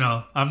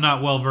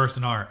not well versed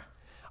in art.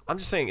 I'm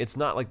just saying it's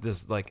not like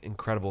this like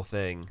incredible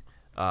thing.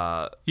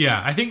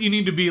 Yeah, I think you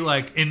need to be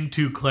like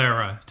into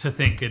Clara to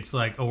think it's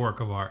like a work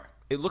of art.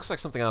 It looks like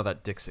something out of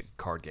that Dixit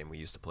card game we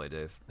used to play,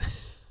 Dave.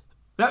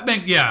 That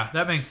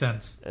makes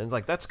sense. And it's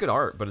like that's good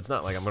art, but it's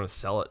not like I'm going to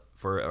sell it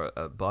for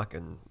a buck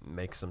and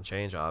make some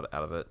change out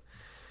of it.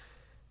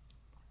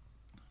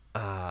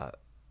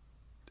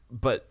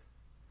 But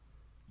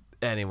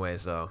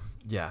anyways, though,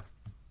 yeah.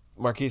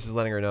 Marquise is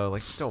letting her know,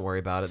 like, don't worry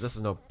about it. This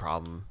is no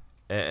problem.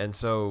 And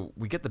so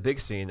we get the big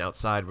scene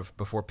outside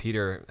before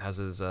Peter has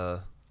his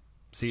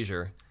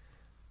seizure.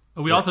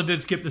 We also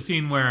did skip the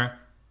scene where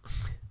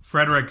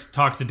Frederick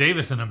talks to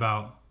Davison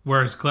about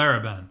where's Clara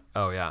been.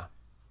 Oh, yeah.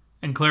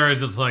 And Clara is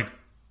just like,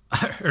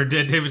 or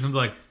Davison's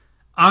like,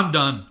 I'm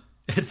done.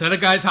 It's at a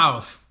guy's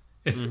house.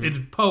 It's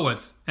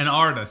poets and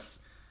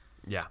artists.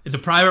 Yeah. It's a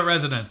private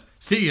residence.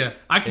 See ya.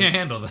 I can't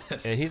handle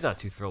this. And he's not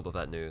too thrilled with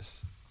that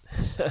news.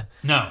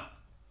 No.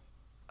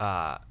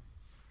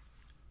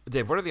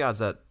 Dave, what are the odds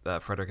that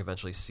Frederick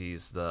eventually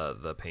sees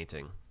the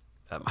painting?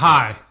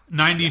 High.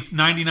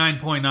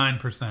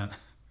 99.9%.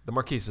 The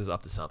Marquise is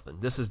up to something.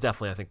 This is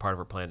definitely, I think, part of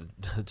her plan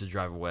to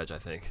drive a wedge, I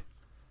think.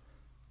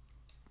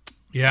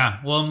 Yeah.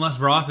 Well, unless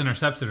Ross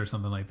intercepts it or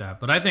something like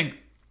that. But I think,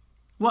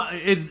 well,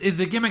 is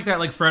the gimmick that,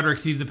 like, Frederick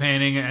sees the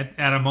painting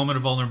at a moment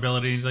of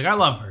vulnerability. He's like, I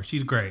love her.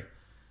 She's great.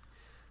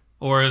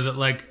 Or is it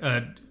like,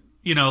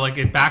 like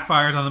it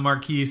backfires on the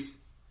Marquise?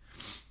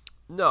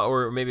 No,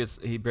 or maybe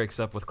he breaks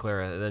up with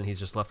Clara, and then he's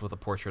just left with a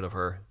portrait of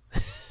her.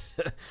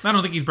 I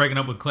don't think he's breaking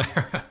up with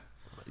Clara.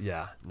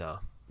 Yeah, no,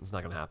 it's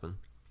not going to happen.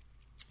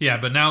 Yeah,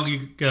 but now,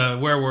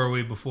 where were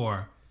we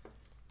before?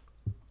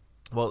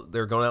 Well,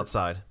 they're going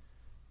outside.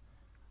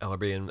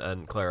 Ellerby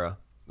and Clara.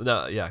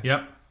 No, yeah.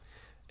 Yep.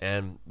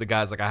 And the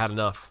guy's like, I had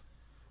enough.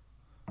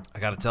 I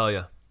got to tell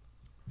you.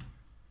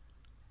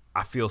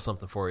 I feel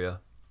something for you.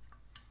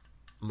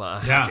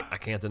 I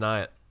can't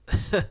deny it.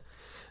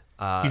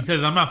 He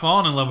says, I'm not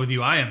falling in love with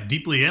you. I am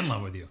deeply in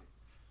love with you.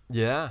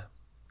 Yeah.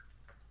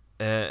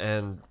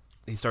 And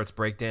he starts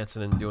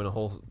breakdancing and doing a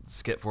whole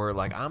skit for her,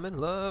 like, I'm in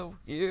love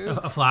with you.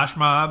 A flash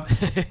mob.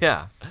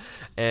 Yeah.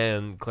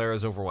 And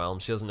Clara's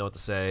overwhelmed. She doesn't know what to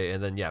say.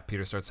 And then, yeah,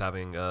 Peter starts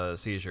having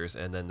seizures,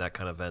 and then that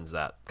kind of ends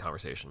that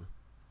conversation.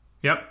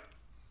 Yep.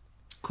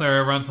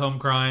 Clara runs home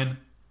crying.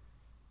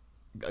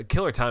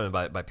 Killer timing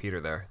by Peter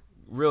there.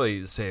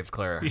 Really saved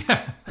Clara.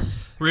 Yeah,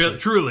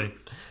 truly.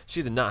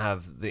 She did not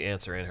have the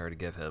answer in her to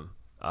give him.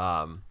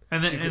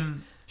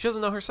 She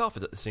doesn't know herself,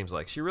 it seems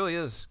like. She really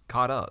is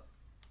caught up.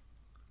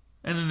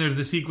 And then there's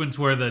the sequence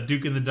where the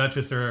Duke and the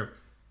Duchess are,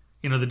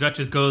 the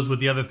Duchess goes with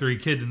the other three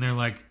kids, and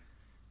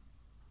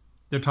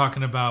they're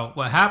talking about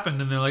what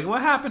happened, and they're like,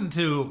 what happened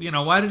to,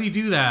 why did he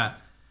do that?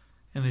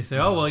 And they say,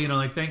 oh,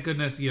 well, thank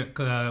goodness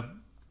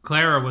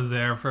Clara was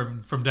there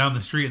from down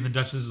the street, and the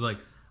Duchess is like,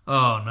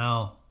 oh,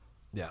 no.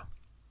 Yeah.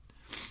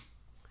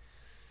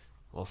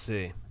 We'll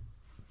see.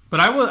 But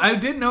I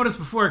did notice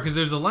before, because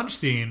there's a lunch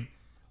scene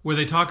where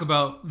they talk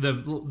about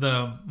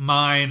the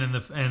mine and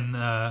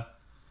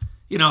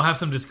have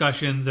some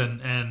discussions,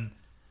 and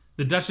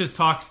the Duchess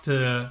talks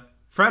to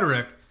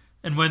Frederick,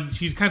 and when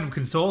she's kind of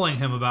consoling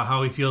him about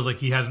how he feels like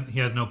he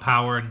has no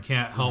power and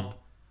can't help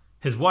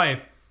his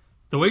wife,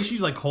 the way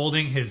she's like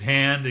holding his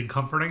hand and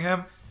comforting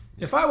him,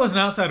 if I was an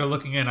outsider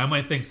looking in, I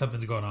might think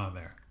something's going on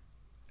there.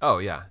 Oh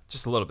yeah,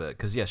 just a little bit,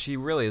 because she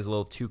really is a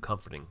little too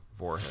comforting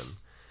for him,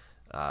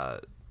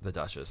 the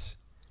Duchess.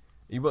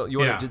 You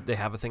wonder, did they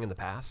have a thing in the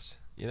past?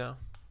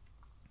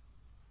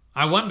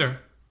 I wonder.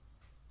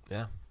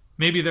 Yeah.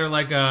 Maybe they're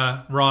like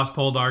Ross,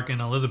 Poldark, and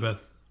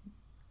Elizabeth.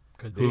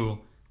 Could be.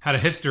 Who had a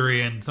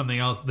history and something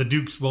else. The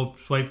Duke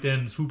swooped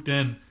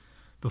in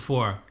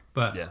before.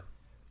 But yeah.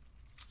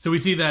 So we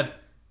see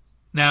that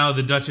now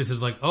the Duchess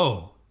is like,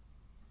 oh,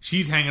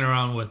 she's hanging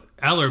around with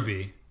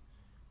Ellerby.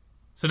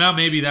 So now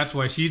maybe that's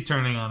why she's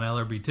turning on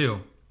Ellerby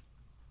too.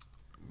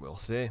 We'll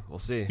see.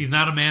 He's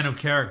not a man of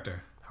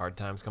character. Hard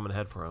times coming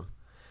ahead for him.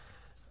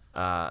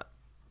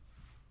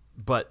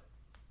 But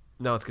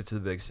now let's get to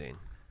the big scene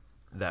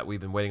that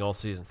we've been waiting all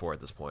season for at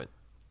this point.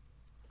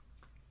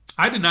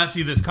 I did not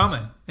see this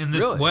coming in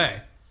this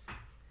way.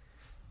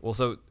 Well,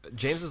 so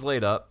James is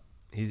laid up.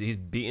 He's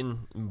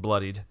beaten and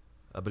bloodied,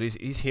 but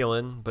he's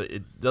healing. But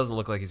it doesn't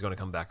look like he's going to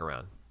come back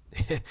around.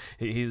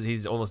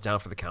 he's almost down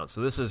for the count.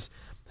 So this is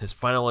his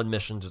final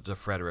admission to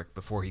Frederick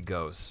before he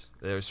goes.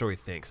 So he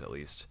thinks, at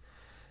least,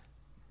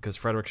 because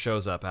Frederick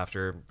shows up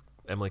after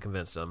Emily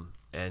convinced him,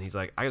 and he's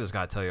like, "I just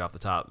got to tell you off the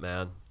top,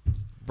 man,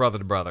 brother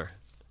to brother,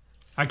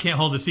 I can't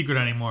hold a secret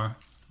anymore.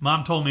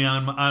 Mom told me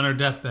on her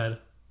deathbed.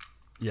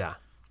 Yeah,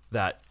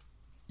 that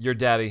your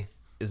daddy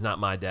is not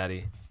my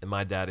daddy, and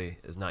my daddy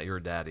is not your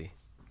daddy.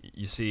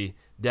 You see,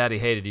 daddy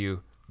hated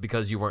you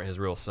because you weren't his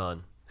real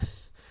son.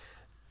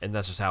 And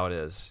that's just how it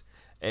is."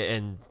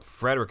 And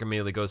Frederick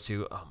immediately goes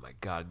to, "Oh my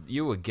God,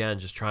 you again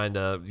just trying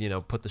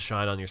to, put the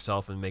shine on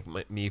yourself and make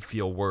me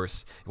feel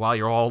worse while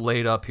you're all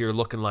laid up here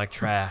looking like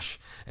trash."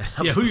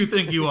 Who do you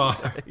think you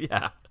are?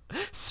 Yeah.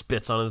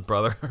 Spits on his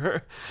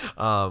brother.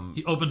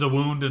 He opens a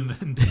wound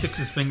and sticks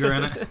his finger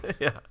in it.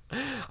 Yeah.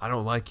 "I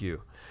don't like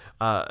you."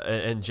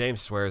 And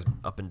James swears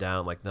up and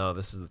down, like, "No,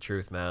 this is the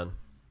truth, man.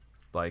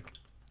 Like,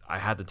 I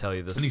had to tell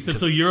you this." And he said,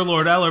 "So you're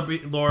Lord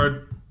Ellerby,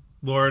 Lord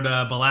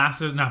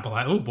Belasted, not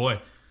Belasted. Oh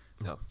boy,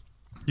 no,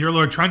 you're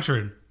Lord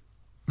Trenchard,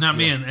 not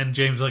me." And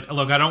James is like,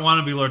 "Look, I don't want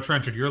to be Lord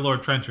Trenchard. You're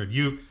Lord Trenchard.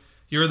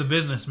 You're the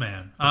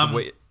businessman. I'm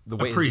a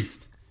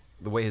priest."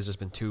 The weight has just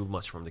been too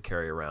much for him to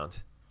carry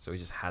around, so he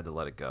just had to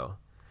let it go.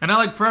 And I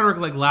like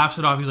Frederick laughs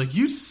it off. He's like,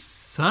 "You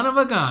son of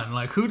a gun!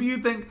 Like, who do you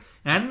think?"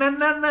 And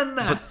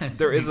But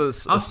there is a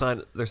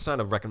sign. There's a sign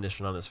of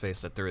recognition on his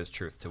face that there is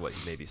truth to what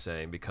he may be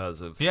saying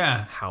because of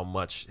how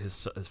much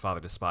his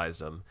father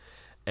despised him.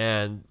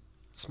 And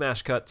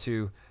smash cut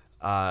to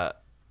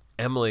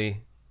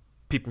Emily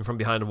peeping from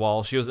behind a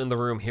wall. She was in the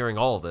room hearing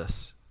all of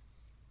this.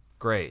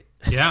 Great.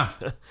 Yeah.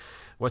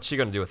 What's she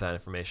going to do with that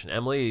information?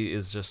 Emily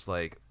is just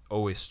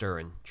always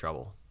stirring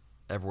trouble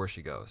everywhere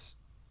she goes.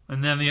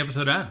 And then the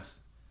episode ends.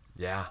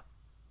 Yeah.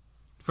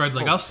 Fred's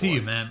like, "I'll see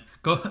you, man.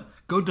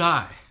 Go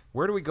die."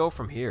 Where do we go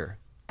from here?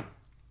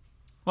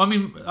 Well, I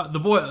mean,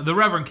 the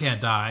Reverend can't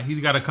die. He's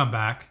got to come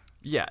back.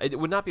 Yeah, it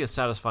would not be a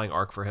satisfying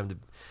arc for him to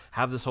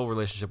have this whole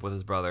relationship with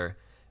his brother,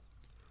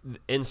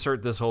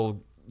 insert this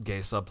whole gay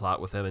subplot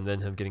with him, and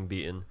then him getting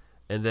beaten,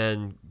 and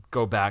then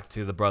go back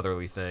to the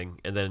brotherly thing,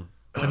 and then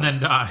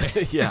die.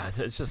 Yeah,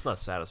 it's just not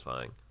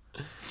satisfying.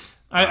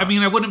 I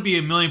mean, I wouldn't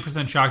be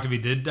 1,000,000% shocked if he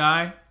did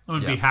die. I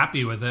wouldn't be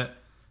happy with it,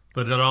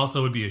 but it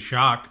also would be a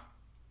shock.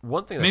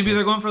 One thing, maybe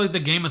they're going for the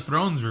Game of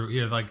Thrones route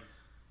here.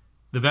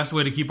 The best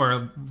way to keep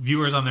our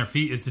viewers on their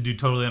feet is to do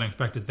totally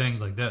unexpected things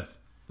like this.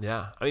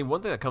 Yeah, I mean,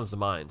 one thing that comes to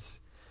mind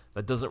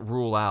that doesn't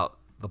rule out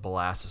the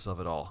Belastus of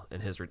it all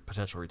and his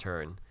potential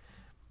return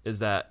is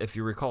that, if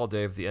you recall,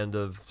 Dave, the end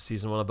of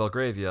season 1 of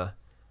Belgravia,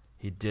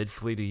 he did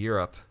flee to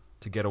Europe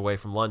to get away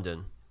from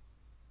London.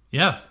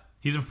 Yes,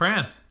 he's in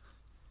France.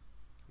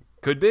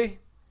 Could be.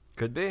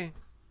 Do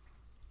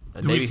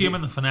we see him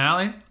in the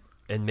finale?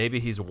 And maybe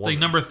he's a woman.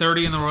 Number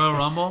 30 in the Royal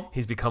Rumble.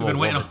 He's become We've a been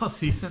woman. waiting all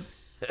season.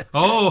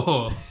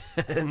 Oh,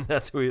 and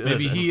that's who he is.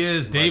 Maybe he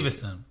is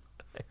Davison.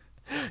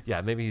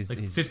 Yeah, maybe he's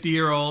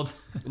 50-year-old.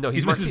 No,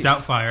 he's Mrs.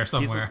 Doubtfire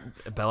somewhere.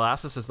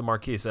 Belastus is the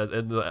Marquise.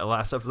 In the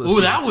last episode of the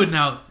season, that would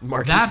now.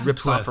 Marquise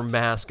rips off her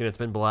mask, and it's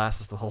been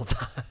Belastus the whole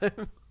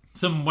time.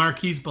 Some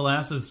Marquise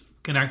Belastus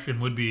connection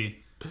would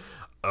be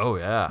Oh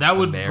yeah, That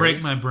would Married?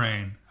 break my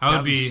brain. I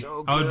would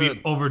That'd be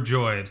good.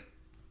 overjoyed.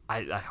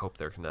 I hope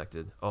they're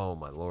connected. Oh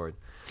my lord.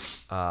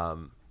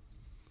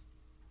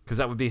 Because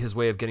that would be his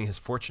way of getting his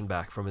fortune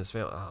back from his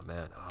family. Oh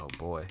man. Oh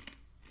boy.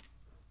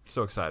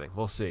 So exciting.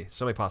 We'll see.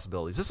 So many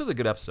possibilities. This was a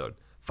good episode.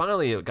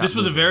 Finally, it got This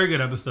was a moving. very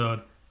good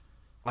episode.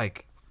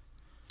 Like,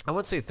 I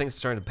wouldn't say things are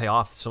starting to pay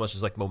off so much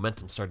as like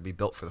momentum started to be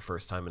built for the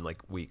first time in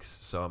like weeks.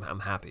 So I'm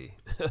happy.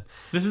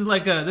 This is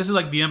like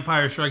the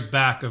Empire Strikes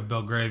Back of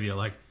Belgravia.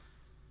 Like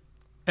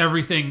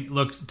everything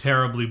looks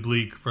terribly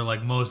bleak for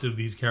like most of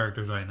these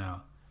characters right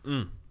now.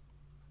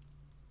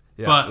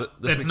 Yeah, But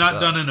this it's week's,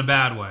 not done in a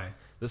bad way.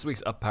 This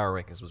week's up power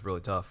rankings was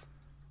really tough.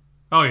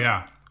 Oh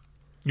yeah.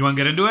 You want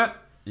to get into it?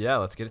 Yeah,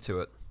 let's get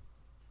to it.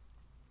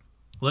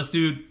 Let's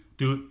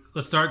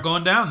let's start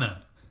going down then.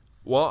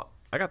 Well,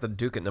 I got the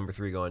Duke at number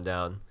 3 going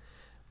down,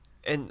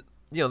 and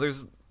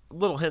there's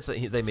little hints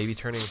that they may be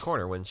turning a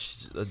corner when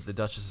the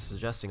Duchess is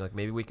suggesting like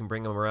maybe we can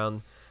bring him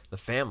around the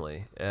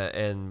family,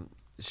 and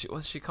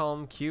she call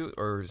him cute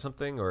or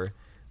something,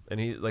 and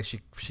he like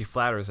she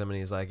flatters him and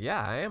he's like,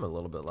 yeah, I am a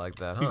little bit like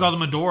that. Huh? He calls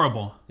him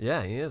adorable.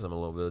 Yeah, he is. I'm a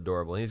little bit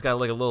adorable. And he's got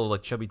like a little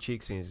like chubby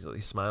cheeks and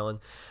he's smiling,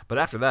 but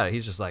after that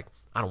he's just like,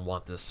 I don't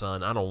want this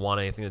son. I don't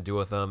want anything to do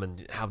with him,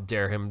 and how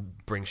dare him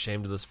bring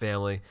shame to this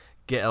family.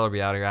 Get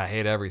Ellerby out of here. I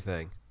hate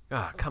everything.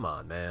 Ah, come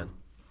on, man.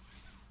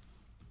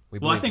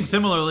 Well, I think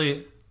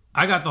similarly,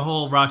 I got the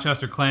whole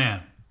Rochester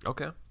clan.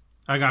 Okay.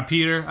 I got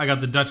Peter, I got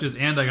the Duchess,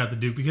 and I got the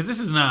Duke, because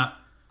this is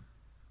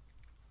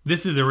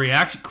a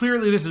reaction.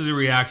 Clearly, this is a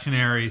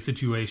reactionary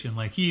situation.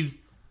 Like Ellerby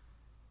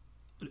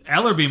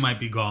might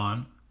be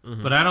gone,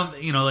 but I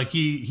don't, like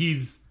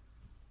he's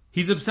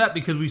upset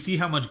because we see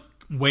how much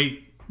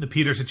weight the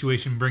Peter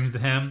situation brings to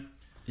him.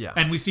 Yeah.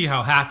 And we see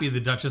how happy the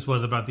Duchess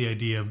was about the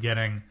idea of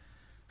getting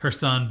her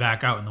son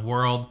back out in the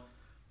world.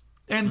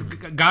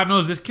 And God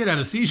knows this kid had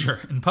a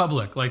seizure in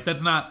public. Like,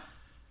 that's not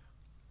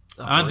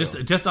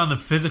just on the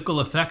physical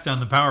effect on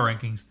the power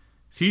rankings.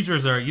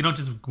 Seizures are, you don't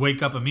just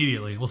wake up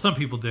immediately. Well, some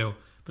people do,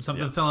 but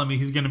something's telling me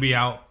he's going to be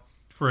out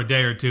for a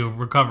day or two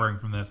recovering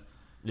from this.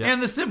 Yeah.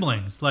 And the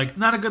siblings, like,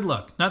 not a good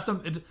look. It's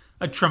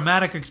a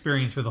traumatic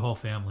experience for the whole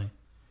family.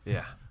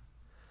 Yeah.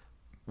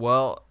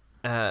 Well,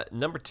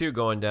 number 2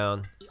 going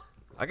down,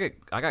 I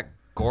got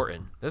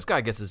Gorton. This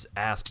guy gets his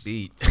ass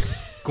beat.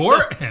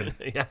 Gorton?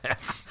 Yeah.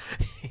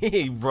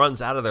 He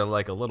runs out of there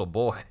like a little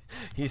boy.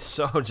 He's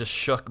so just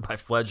shook by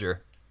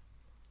Fletcher.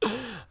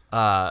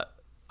 I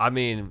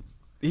mean,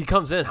 he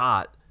comes in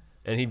hot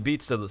and he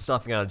beats the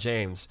stuffing out of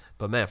James,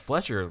 but man,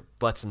 Fletcher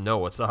lets him know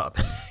what's up.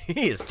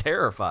 He is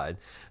terrified.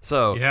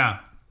 So, yeah.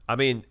 I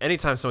mean,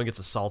 anytime someone gets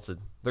assaulted,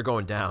 they're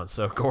going down.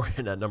 So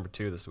Gorton at number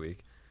 2 this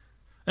week.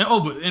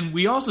 And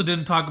we also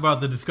didn't talk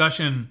about the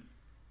discussion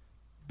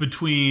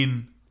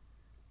between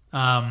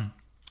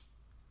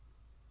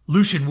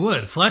Lucian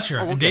Wood, Fletcher,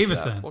 and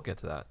Davison. We'll get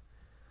to that.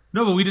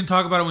 No, but we didn't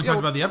talk about it when we talked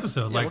about the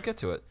episode. Yeah, we'll get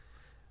to it.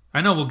 I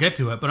know we'll get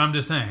to it, but I'm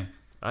just saying.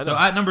 So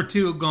at number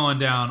 2 going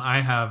down,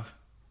 I have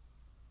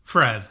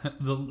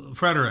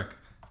Frederick.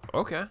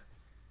 Okay.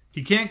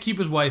 He can't keep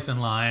his wife in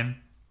line.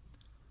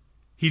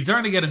 He's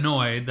starting to get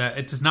annoyed that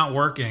it's just not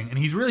working, and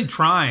he's really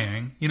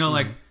trying.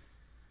 Like,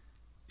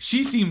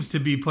 she seems to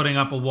be putting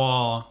up a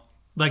wall.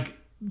 Like,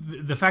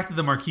 the fact that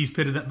the Marquise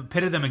pitted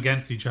them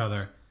against each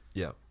other.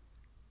 Yeah.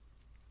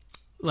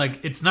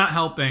 Like, it's not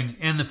helping,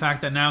 and the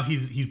fact that now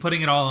he's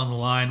putting it all on the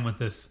line with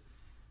this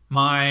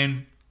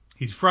mine.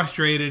 He's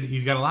frustrated.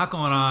 He's got a lot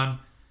going on.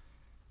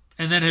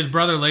 And then his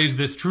brother lays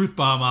this truth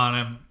bomb on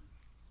him,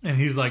 and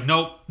he's like,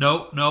 nope,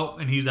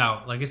 and he's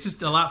out. Like, it's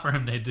just a lot for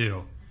him to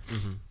do.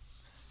 Mm-hmm.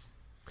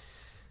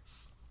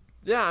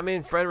 Yeah, I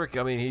mean, Frederick,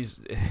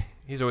 he's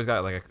always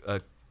got like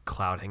a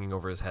cloud hanging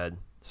over his head.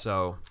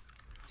 So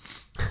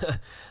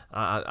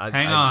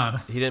hang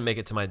on. He didn't make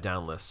it to my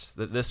down list.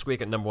 This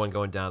week at number 1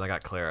 going down, I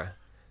got Clara.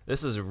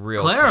 This is a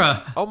real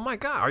Clara. Oh my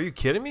God, are you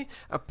kidding me?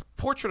 A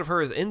portrait of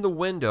her is in the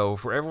window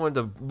for everyone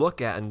to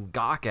look at and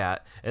gawk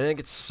at, and then it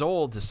gets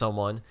sold to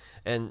someone,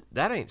 and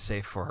that ain't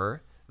safe for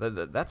her.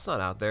 That's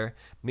not out there.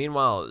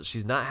 Meanwhile,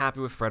 she's not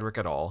happy with Frederick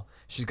at all.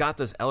 She's got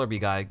this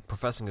Ellerby guy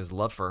professing his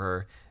love for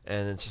her,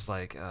 and it's just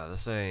like,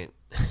 this ain't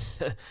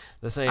it,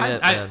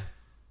 man.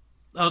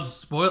 I'll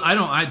spoil.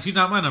 She's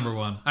not my number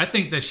 1. I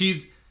think that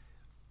she's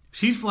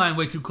flying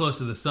way too close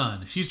to the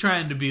sun. She's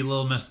trying to be a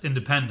little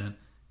independent,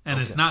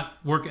 and it's not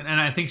working. And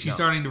I think she's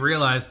starting to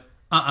realize,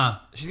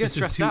 she's getting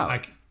stressed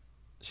out.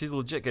 She's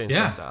legit getting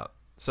stressed out.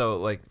 So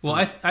like,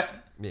 I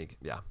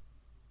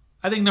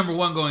think number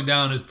 1 going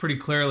down is pretty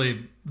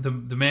clearly the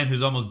man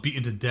who's almost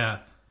beaten to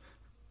death,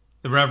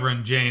 the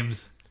Reverend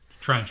James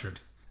Trenchard.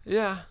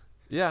 Yeah,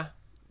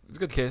 it's a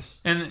good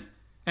case. And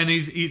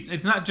he's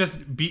it's not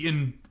just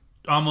beaten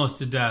almost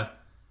to death.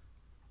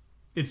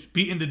 It's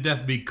beaten to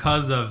death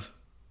because of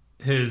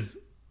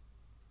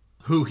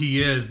who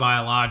he is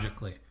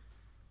biologically,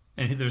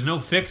 and there's no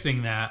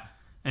fixing that.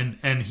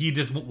 And he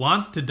just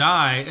wants to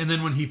die. And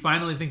then when he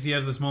finally thinks he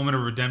has this moment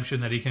of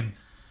redemption that he can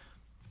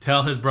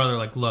tell his brother,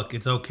 like, look,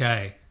 it's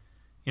okay.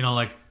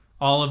 Like,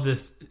 all of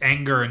this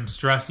anger and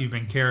stress you've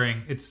been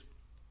carrying, it's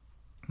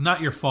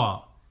not your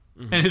fault.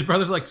 And his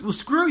brother's like, well,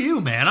 screw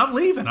you, man. I'm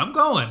leaving. I'm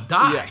going.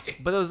 Die. Yeah,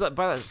 but it was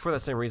for that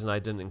same reason I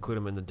didn't include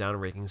him in the down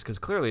rankings, because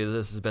clearly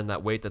this has been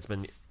that weight that's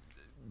been,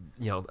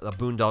 a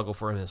boondoggle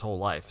for him his whole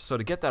life. So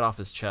to get that off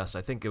his chest,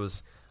 I think it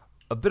was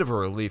a bit of a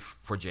relief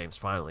for James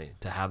finally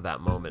to have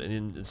that moment.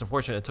 And it's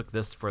unfortunate it took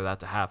this for that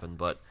to happen,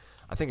 but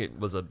I think it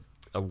was a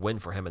win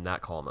for him in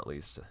that column at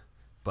least.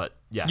 But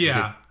yeah.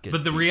 Yeah,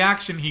 but the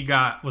reaction he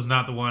got was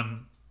not the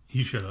one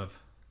he should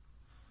have.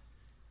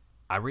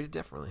 I read it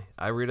differently.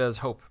 I read it as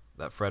hope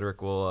that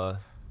Frederick will,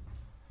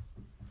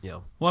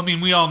 Well, I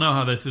mean, we all know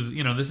how this is.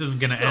 This isn't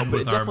going to end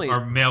with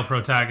our male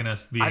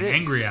protagonist being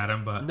angry at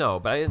him. But no,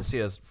 but I didn't see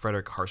it as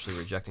Frederick harshly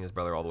rejecting his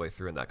brother all the way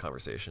through in that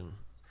conversation.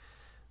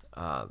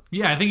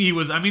 Yeah, I think he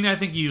was. I mean, I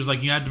think he was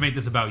like, you had to make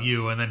this about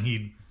you, and then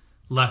he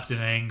left in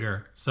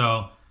anger.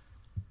 So,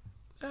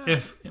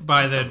 if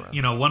by the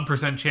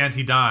 1% chance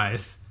he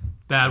dies,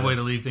 bad way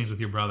to leave things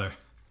with your brother.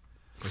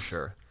 For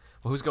sure.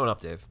 Well, who's going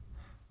up, Dave?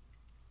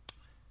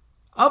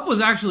 Up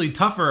was actually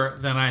tougher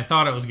than I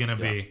thought it was going to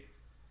be.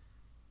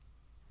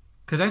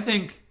 Because I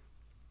think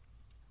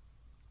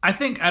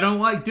I don't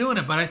like doing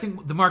it, but I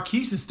think the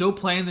Marquise is still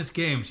playing this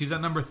game. She's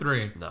at number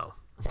 3. No.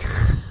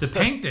 The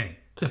painting.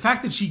 The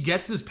fact that she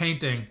gets this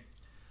painting,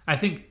 I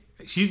think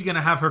she's going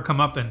to have her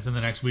comeuppance in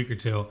the next week or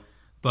two.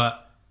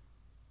 But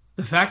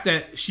the fact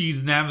that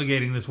she's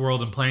navigating this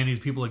world and playing these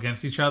people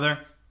against each other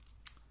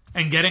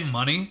and getting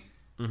money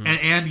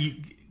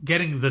and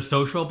getting the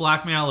social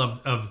blackmail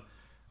of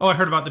oh, I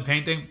heard about the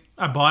painting.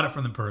 I bought it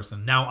from the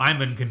person. Now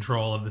I'm in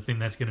control of the thing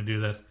that's going to do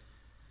this.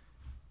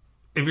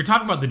 If you're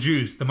talking about the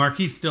juice, the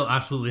Marquise still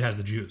absolutely has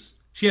the juice.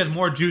 She has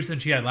more juice than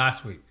she had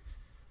last week.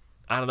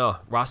 I don't know.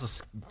 Ross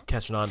is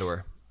catching on to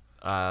her.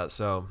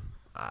 So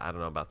I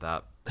don't know about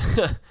that.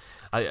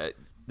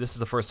 This is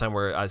the first time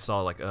where I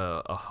saw like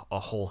a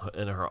hole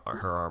in her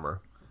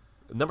armor.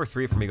 Number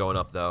 3 for me going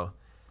up, though,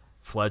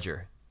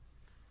 Fledger.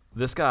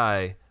 This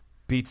guy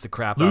beats the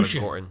crap out of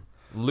Gordon.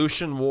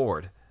 Lucian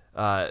Ward.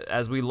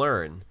 As we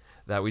learn,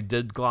 that we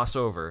did gloss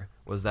over,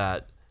 was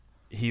that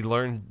he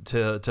learned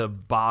to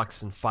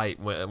box and fight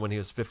when he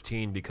was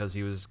 15 because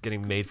he was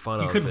getting made fun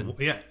of.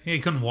 He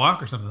couldn't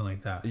walk or something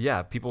like that.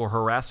 Yeah, people were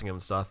harassing him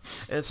and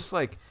stuff. And it's just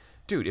like,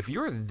 dude, if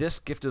you're this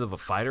gifted of a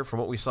fighter from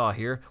what we saw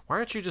here, why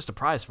aren't you just a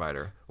prize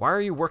fighter? Why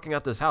are you working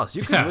at this house?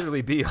 You could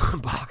literally be a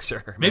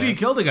boxer. Maybe man. he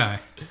killed a guy.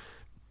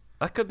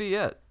 That could be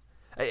it.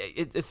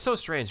 It's so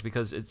strange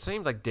because it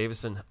seemed like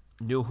Davison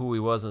knew who he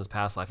was in his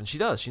past life, and she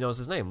does. She knows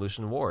his name,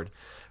 Lucian Ward.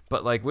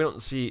 But like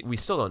we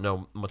still don't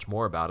know much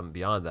more about him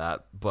beyond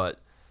that. But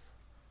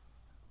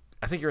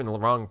I think you're in the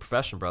wrong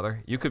profession,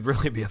 brother. You could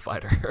really be a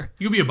fighter.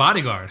 You could be a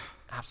bodyguard.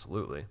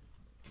 Absolutely.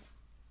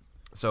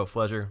 So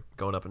Fledger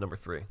going up at number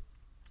 3.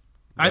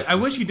 I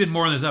wish he did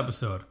more in this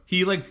episode.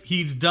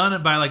 He's done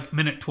it by like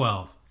minute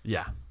 12.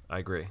 Yeah, I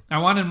agree. I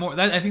wanted more.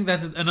 I think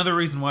that's another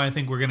reason why I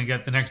think we're going to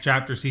get the next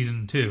chapter,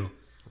 season 2.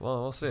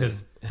 Well, we'll see.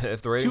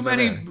 If the ratings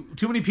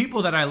too many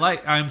people that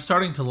I'm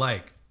starting to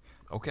like.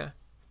 Okay.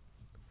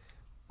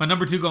 My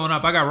number 2 going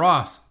up. I got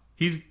Ross.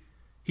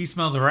 He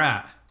smells a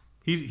rat.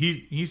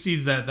 He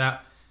sees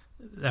that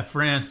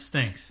France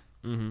stinks.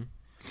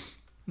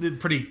 Mm-hmm.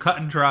 Pretty cut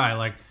and dry.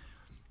 Like,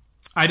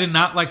 I did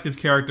not like this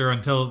character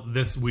until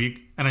this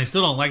week, and I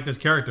still don't like this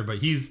character. But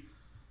he's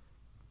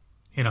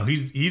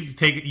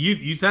taking.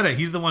 You said it.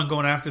 He's the one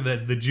going after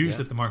the juice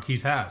that the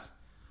Marquise has.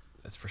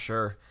 That's for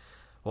sure.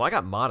 Well, I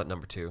got Maud at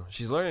number 2.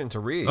 She's learning to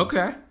read.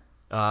 Okay.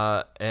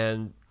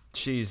 And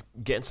she's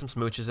getting some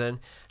smooches in.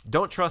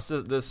 Don't trust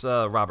this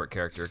Robert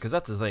character, because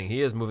that's the thing.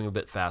 He is moving a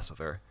bit fast with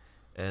her.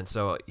 And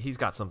so he's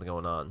got something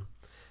going on.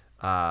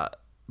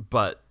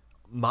 But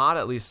Maud,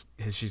 at least,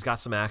 she's got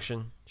some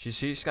action.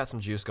 She's got some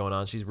juice going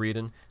on. She's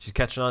reading. She's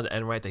catching on to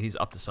Enright that he's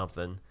up to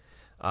something.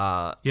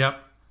 Yep.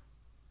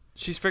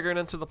 She's figuring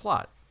into the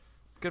plot.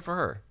 Good for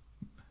her.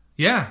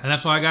 Yeah, and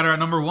that's why I got her at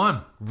number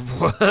 1.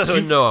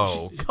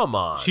 Come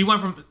on. She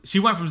went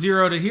from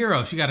 0 to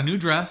hero. She got a new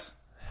dress.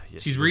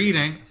 Yes, she's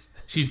reading.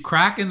 She's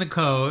cracking the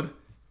code,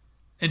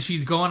 and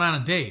she's going on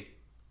a date.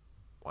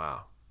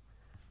 Wow.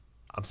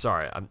 I'm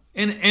sorry.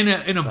 In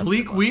a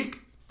bleak week,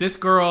 this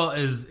girl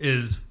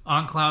is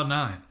on cloud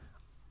 9.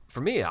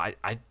 For me,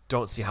 I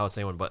don't see how it's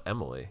anyone but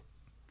Emily.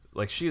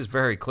 Like, she is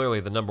very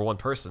clearly the number 1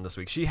 person this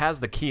week. She has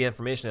the key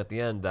information at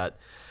the end that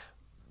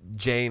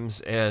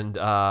James and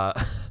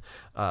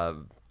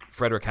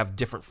Frederick have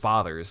different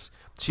fathers.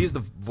 She's the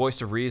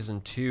voice of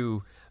reason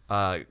to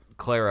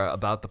Clara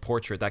about the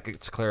portrait. That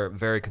gets Clara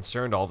very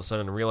concerned all of a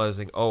sudden and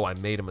realizing, oh, I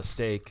made a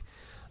mistake.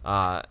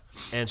 And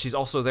she's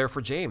also there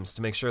for James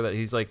to make sure that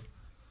he's like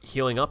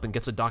healing up and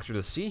gets a doctor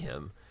to see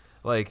him.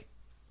 Like,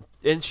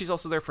 and she's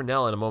also there for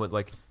Nell in a moment.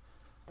 Like,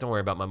 don't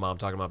worry about my mom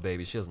talking about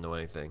babies. She doesn't know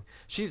anything.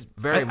 She's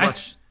very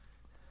much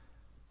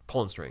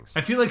pulling strings.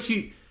 I feel like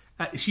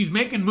she's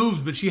making moves,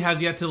 but she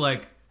has yet to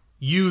like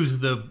use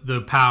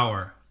the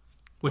power,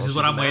 which is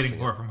what I'm waiting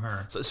for from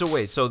her. So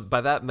wait, so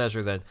by that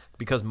measure then,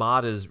 because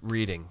Maud is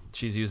reading,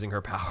 she's using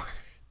her power.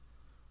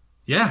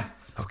 Yeah.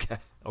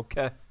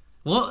 Okay.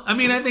 Well, I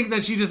mean, I think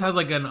that she just has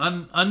like an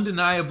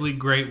undeniably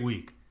great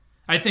week.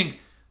 I think,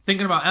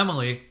 thinking about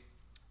Emily,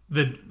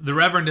 the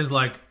Reverend is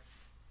like,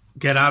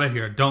 get out of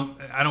here.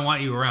 I don't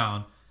want you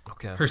around.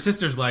 Okay. Her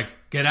sister's like,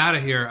 get out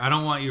of here. I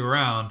don't want you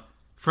around.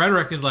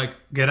 Frederick is like,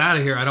 get out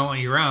of here. I don't want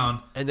you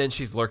around. And then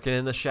she's lurking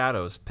in the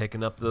shadows,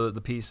 picking up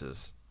the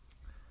pieces.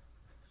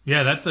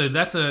 Yeah, that's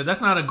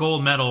not a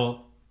gold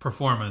medal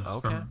performance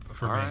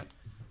for me. Right.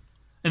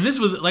 And this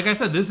was, like I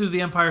said, this is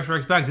the Empire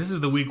Strikes Back. This is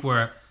the week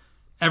where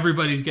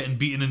everybody's getting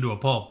beaten into a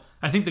pulp.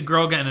 I think the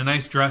girl getting a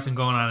nice dress and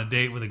going on a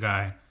date with a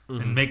guy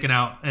and making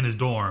out in his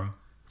dorm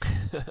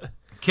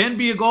can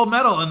be a gold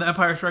medal in the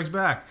Empire Strikes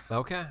Back.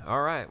 Okay,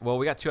 all right. Well,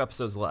 we got 2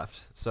 episodes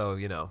left, so,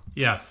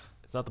 Yes.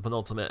 it's not the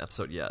penultimate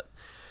episode yet.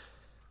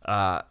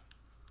 All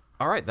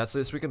right, that's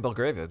this week in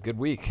Belgravia. Good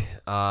week.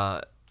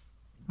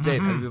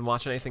 Dave, have you been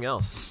watching anything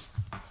else?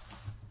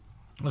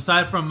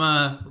 Aside from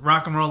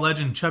rock and roll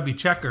legend Chubby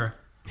Checker,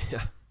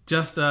 Yeah.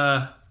 just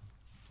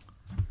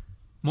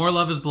more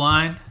Love is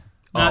Blind.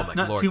 Not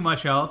Lord. too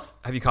much else.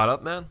 Have you caught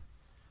up, man?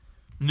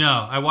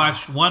 No, I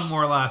watched one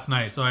more last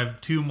night, so I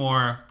have 2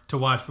 more to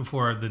watch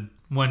before the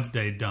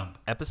Wednesday dump.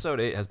 Episode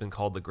 8 has been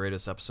called the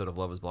greatest episode of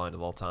Love is Blind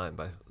of all time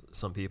by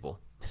some people.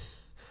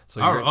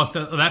 So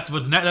So that's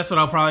what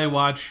I'll probably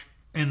watch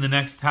in the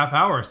next half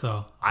hour or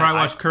so. Probably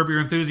watch Curb Your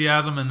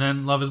Enthusiasm and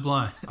then Love is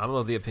Blind. I'm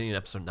of the opinion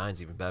episode 9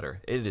 is even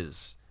better. It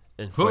is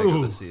in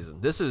fuego this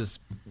season.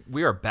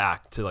 We are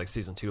back to like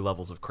season 2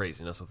 levels of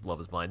craziness with Love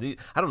is Blind.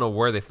 I don't know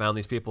where they found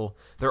these people.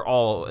 They're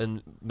all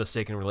in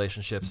mistaken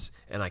relationships,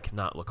 and I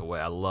cannot look away.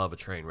 I love a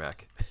train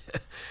wreck.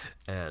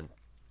 And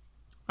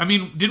I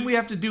mean, didn't we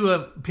have to do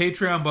a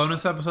Patreon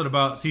bonus episode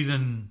about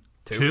season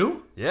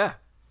 2? Yeah.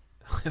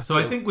 So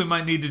I think we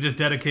might need to just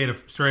dedicate a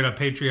straight up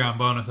Patreon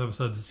bonus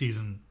episode to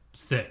season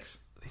 6.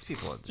 These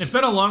people are just, It's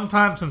been a long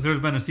time since there's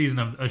been a season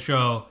of a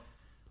show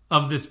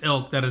of this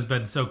ilk that has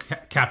been so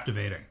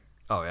captivating.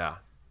 oh yeah,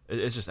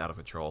 it's just out of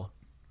control.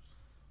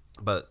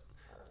 But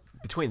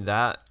between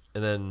that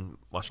and then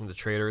watching The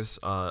Traitors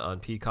on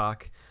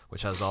Peacock,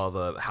 which has all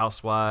the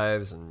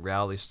housewives and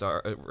reality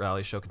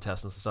show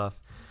contestants and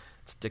stuff,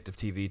 it's addictive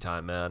TV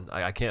time, man.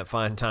 I can't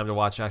find time to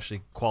watch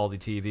actually quality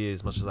TV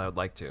as much as I would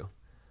like to.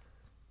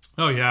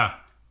 Oh yeah,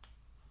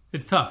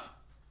 it's tough.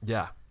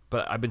 Yeah,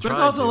 but I've been But trying.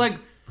 it's also to. like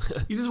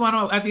you just want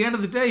to. At the end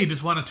of the day, you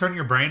just want to turn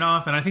your brain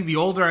off. And I think the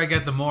older I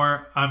get, the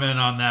more I'm in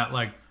on that.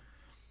 Like,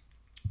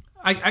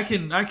 I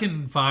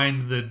can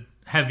find the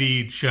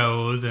heavy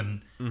shows,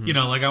 and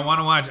like I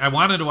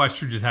wanted to watch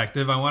True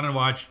Detective. I wanted to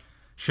watch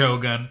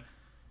Shogun.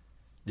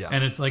 Yeah,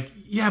 And it's like,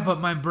 yeah, but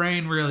my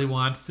brain really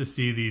wants to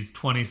see these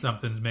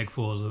 20-somethings make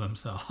fools of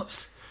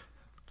themselves.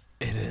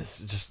 it is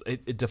just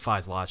it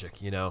defies logic.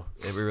 It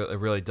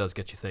really does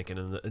get you thinking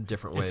in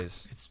different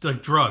ways. It's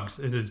like drugs.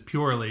 It is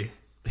purely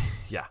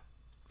Yeah,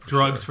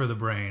 drugs for the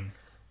brain.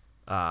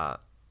 But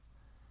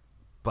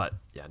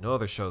yeah, no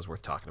other shows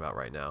worth talking about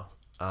right now.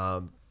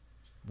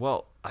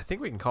 Well, I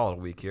think we can call it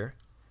a week here.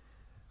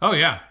 Oh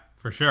yeah,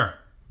 for sure.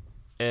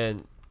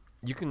 And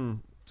you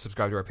can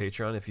subscribe to our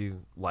Patreon if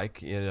you like,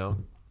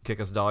 kick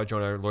us $1,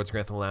 join our Lord's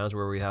Grantham Lounge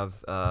where we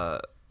have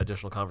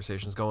additional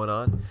conversations going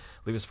on.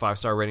 Leave us a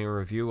 5-star rating and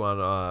review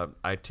on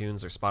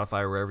iTunes or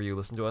Spotify or wherever you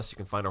listen to us. You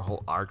can find our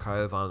whole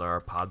archive on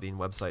our Podbean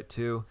website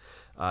too.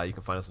 You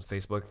can find us on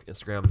Facebook,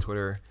 Instagram,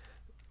 Twitter,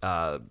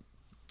 and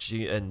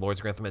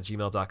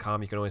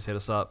lordsgrantham@gmail.com. You can always hit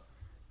us up.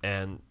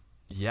 And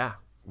yeah,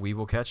 we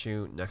will catch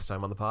you next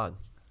time on the pod.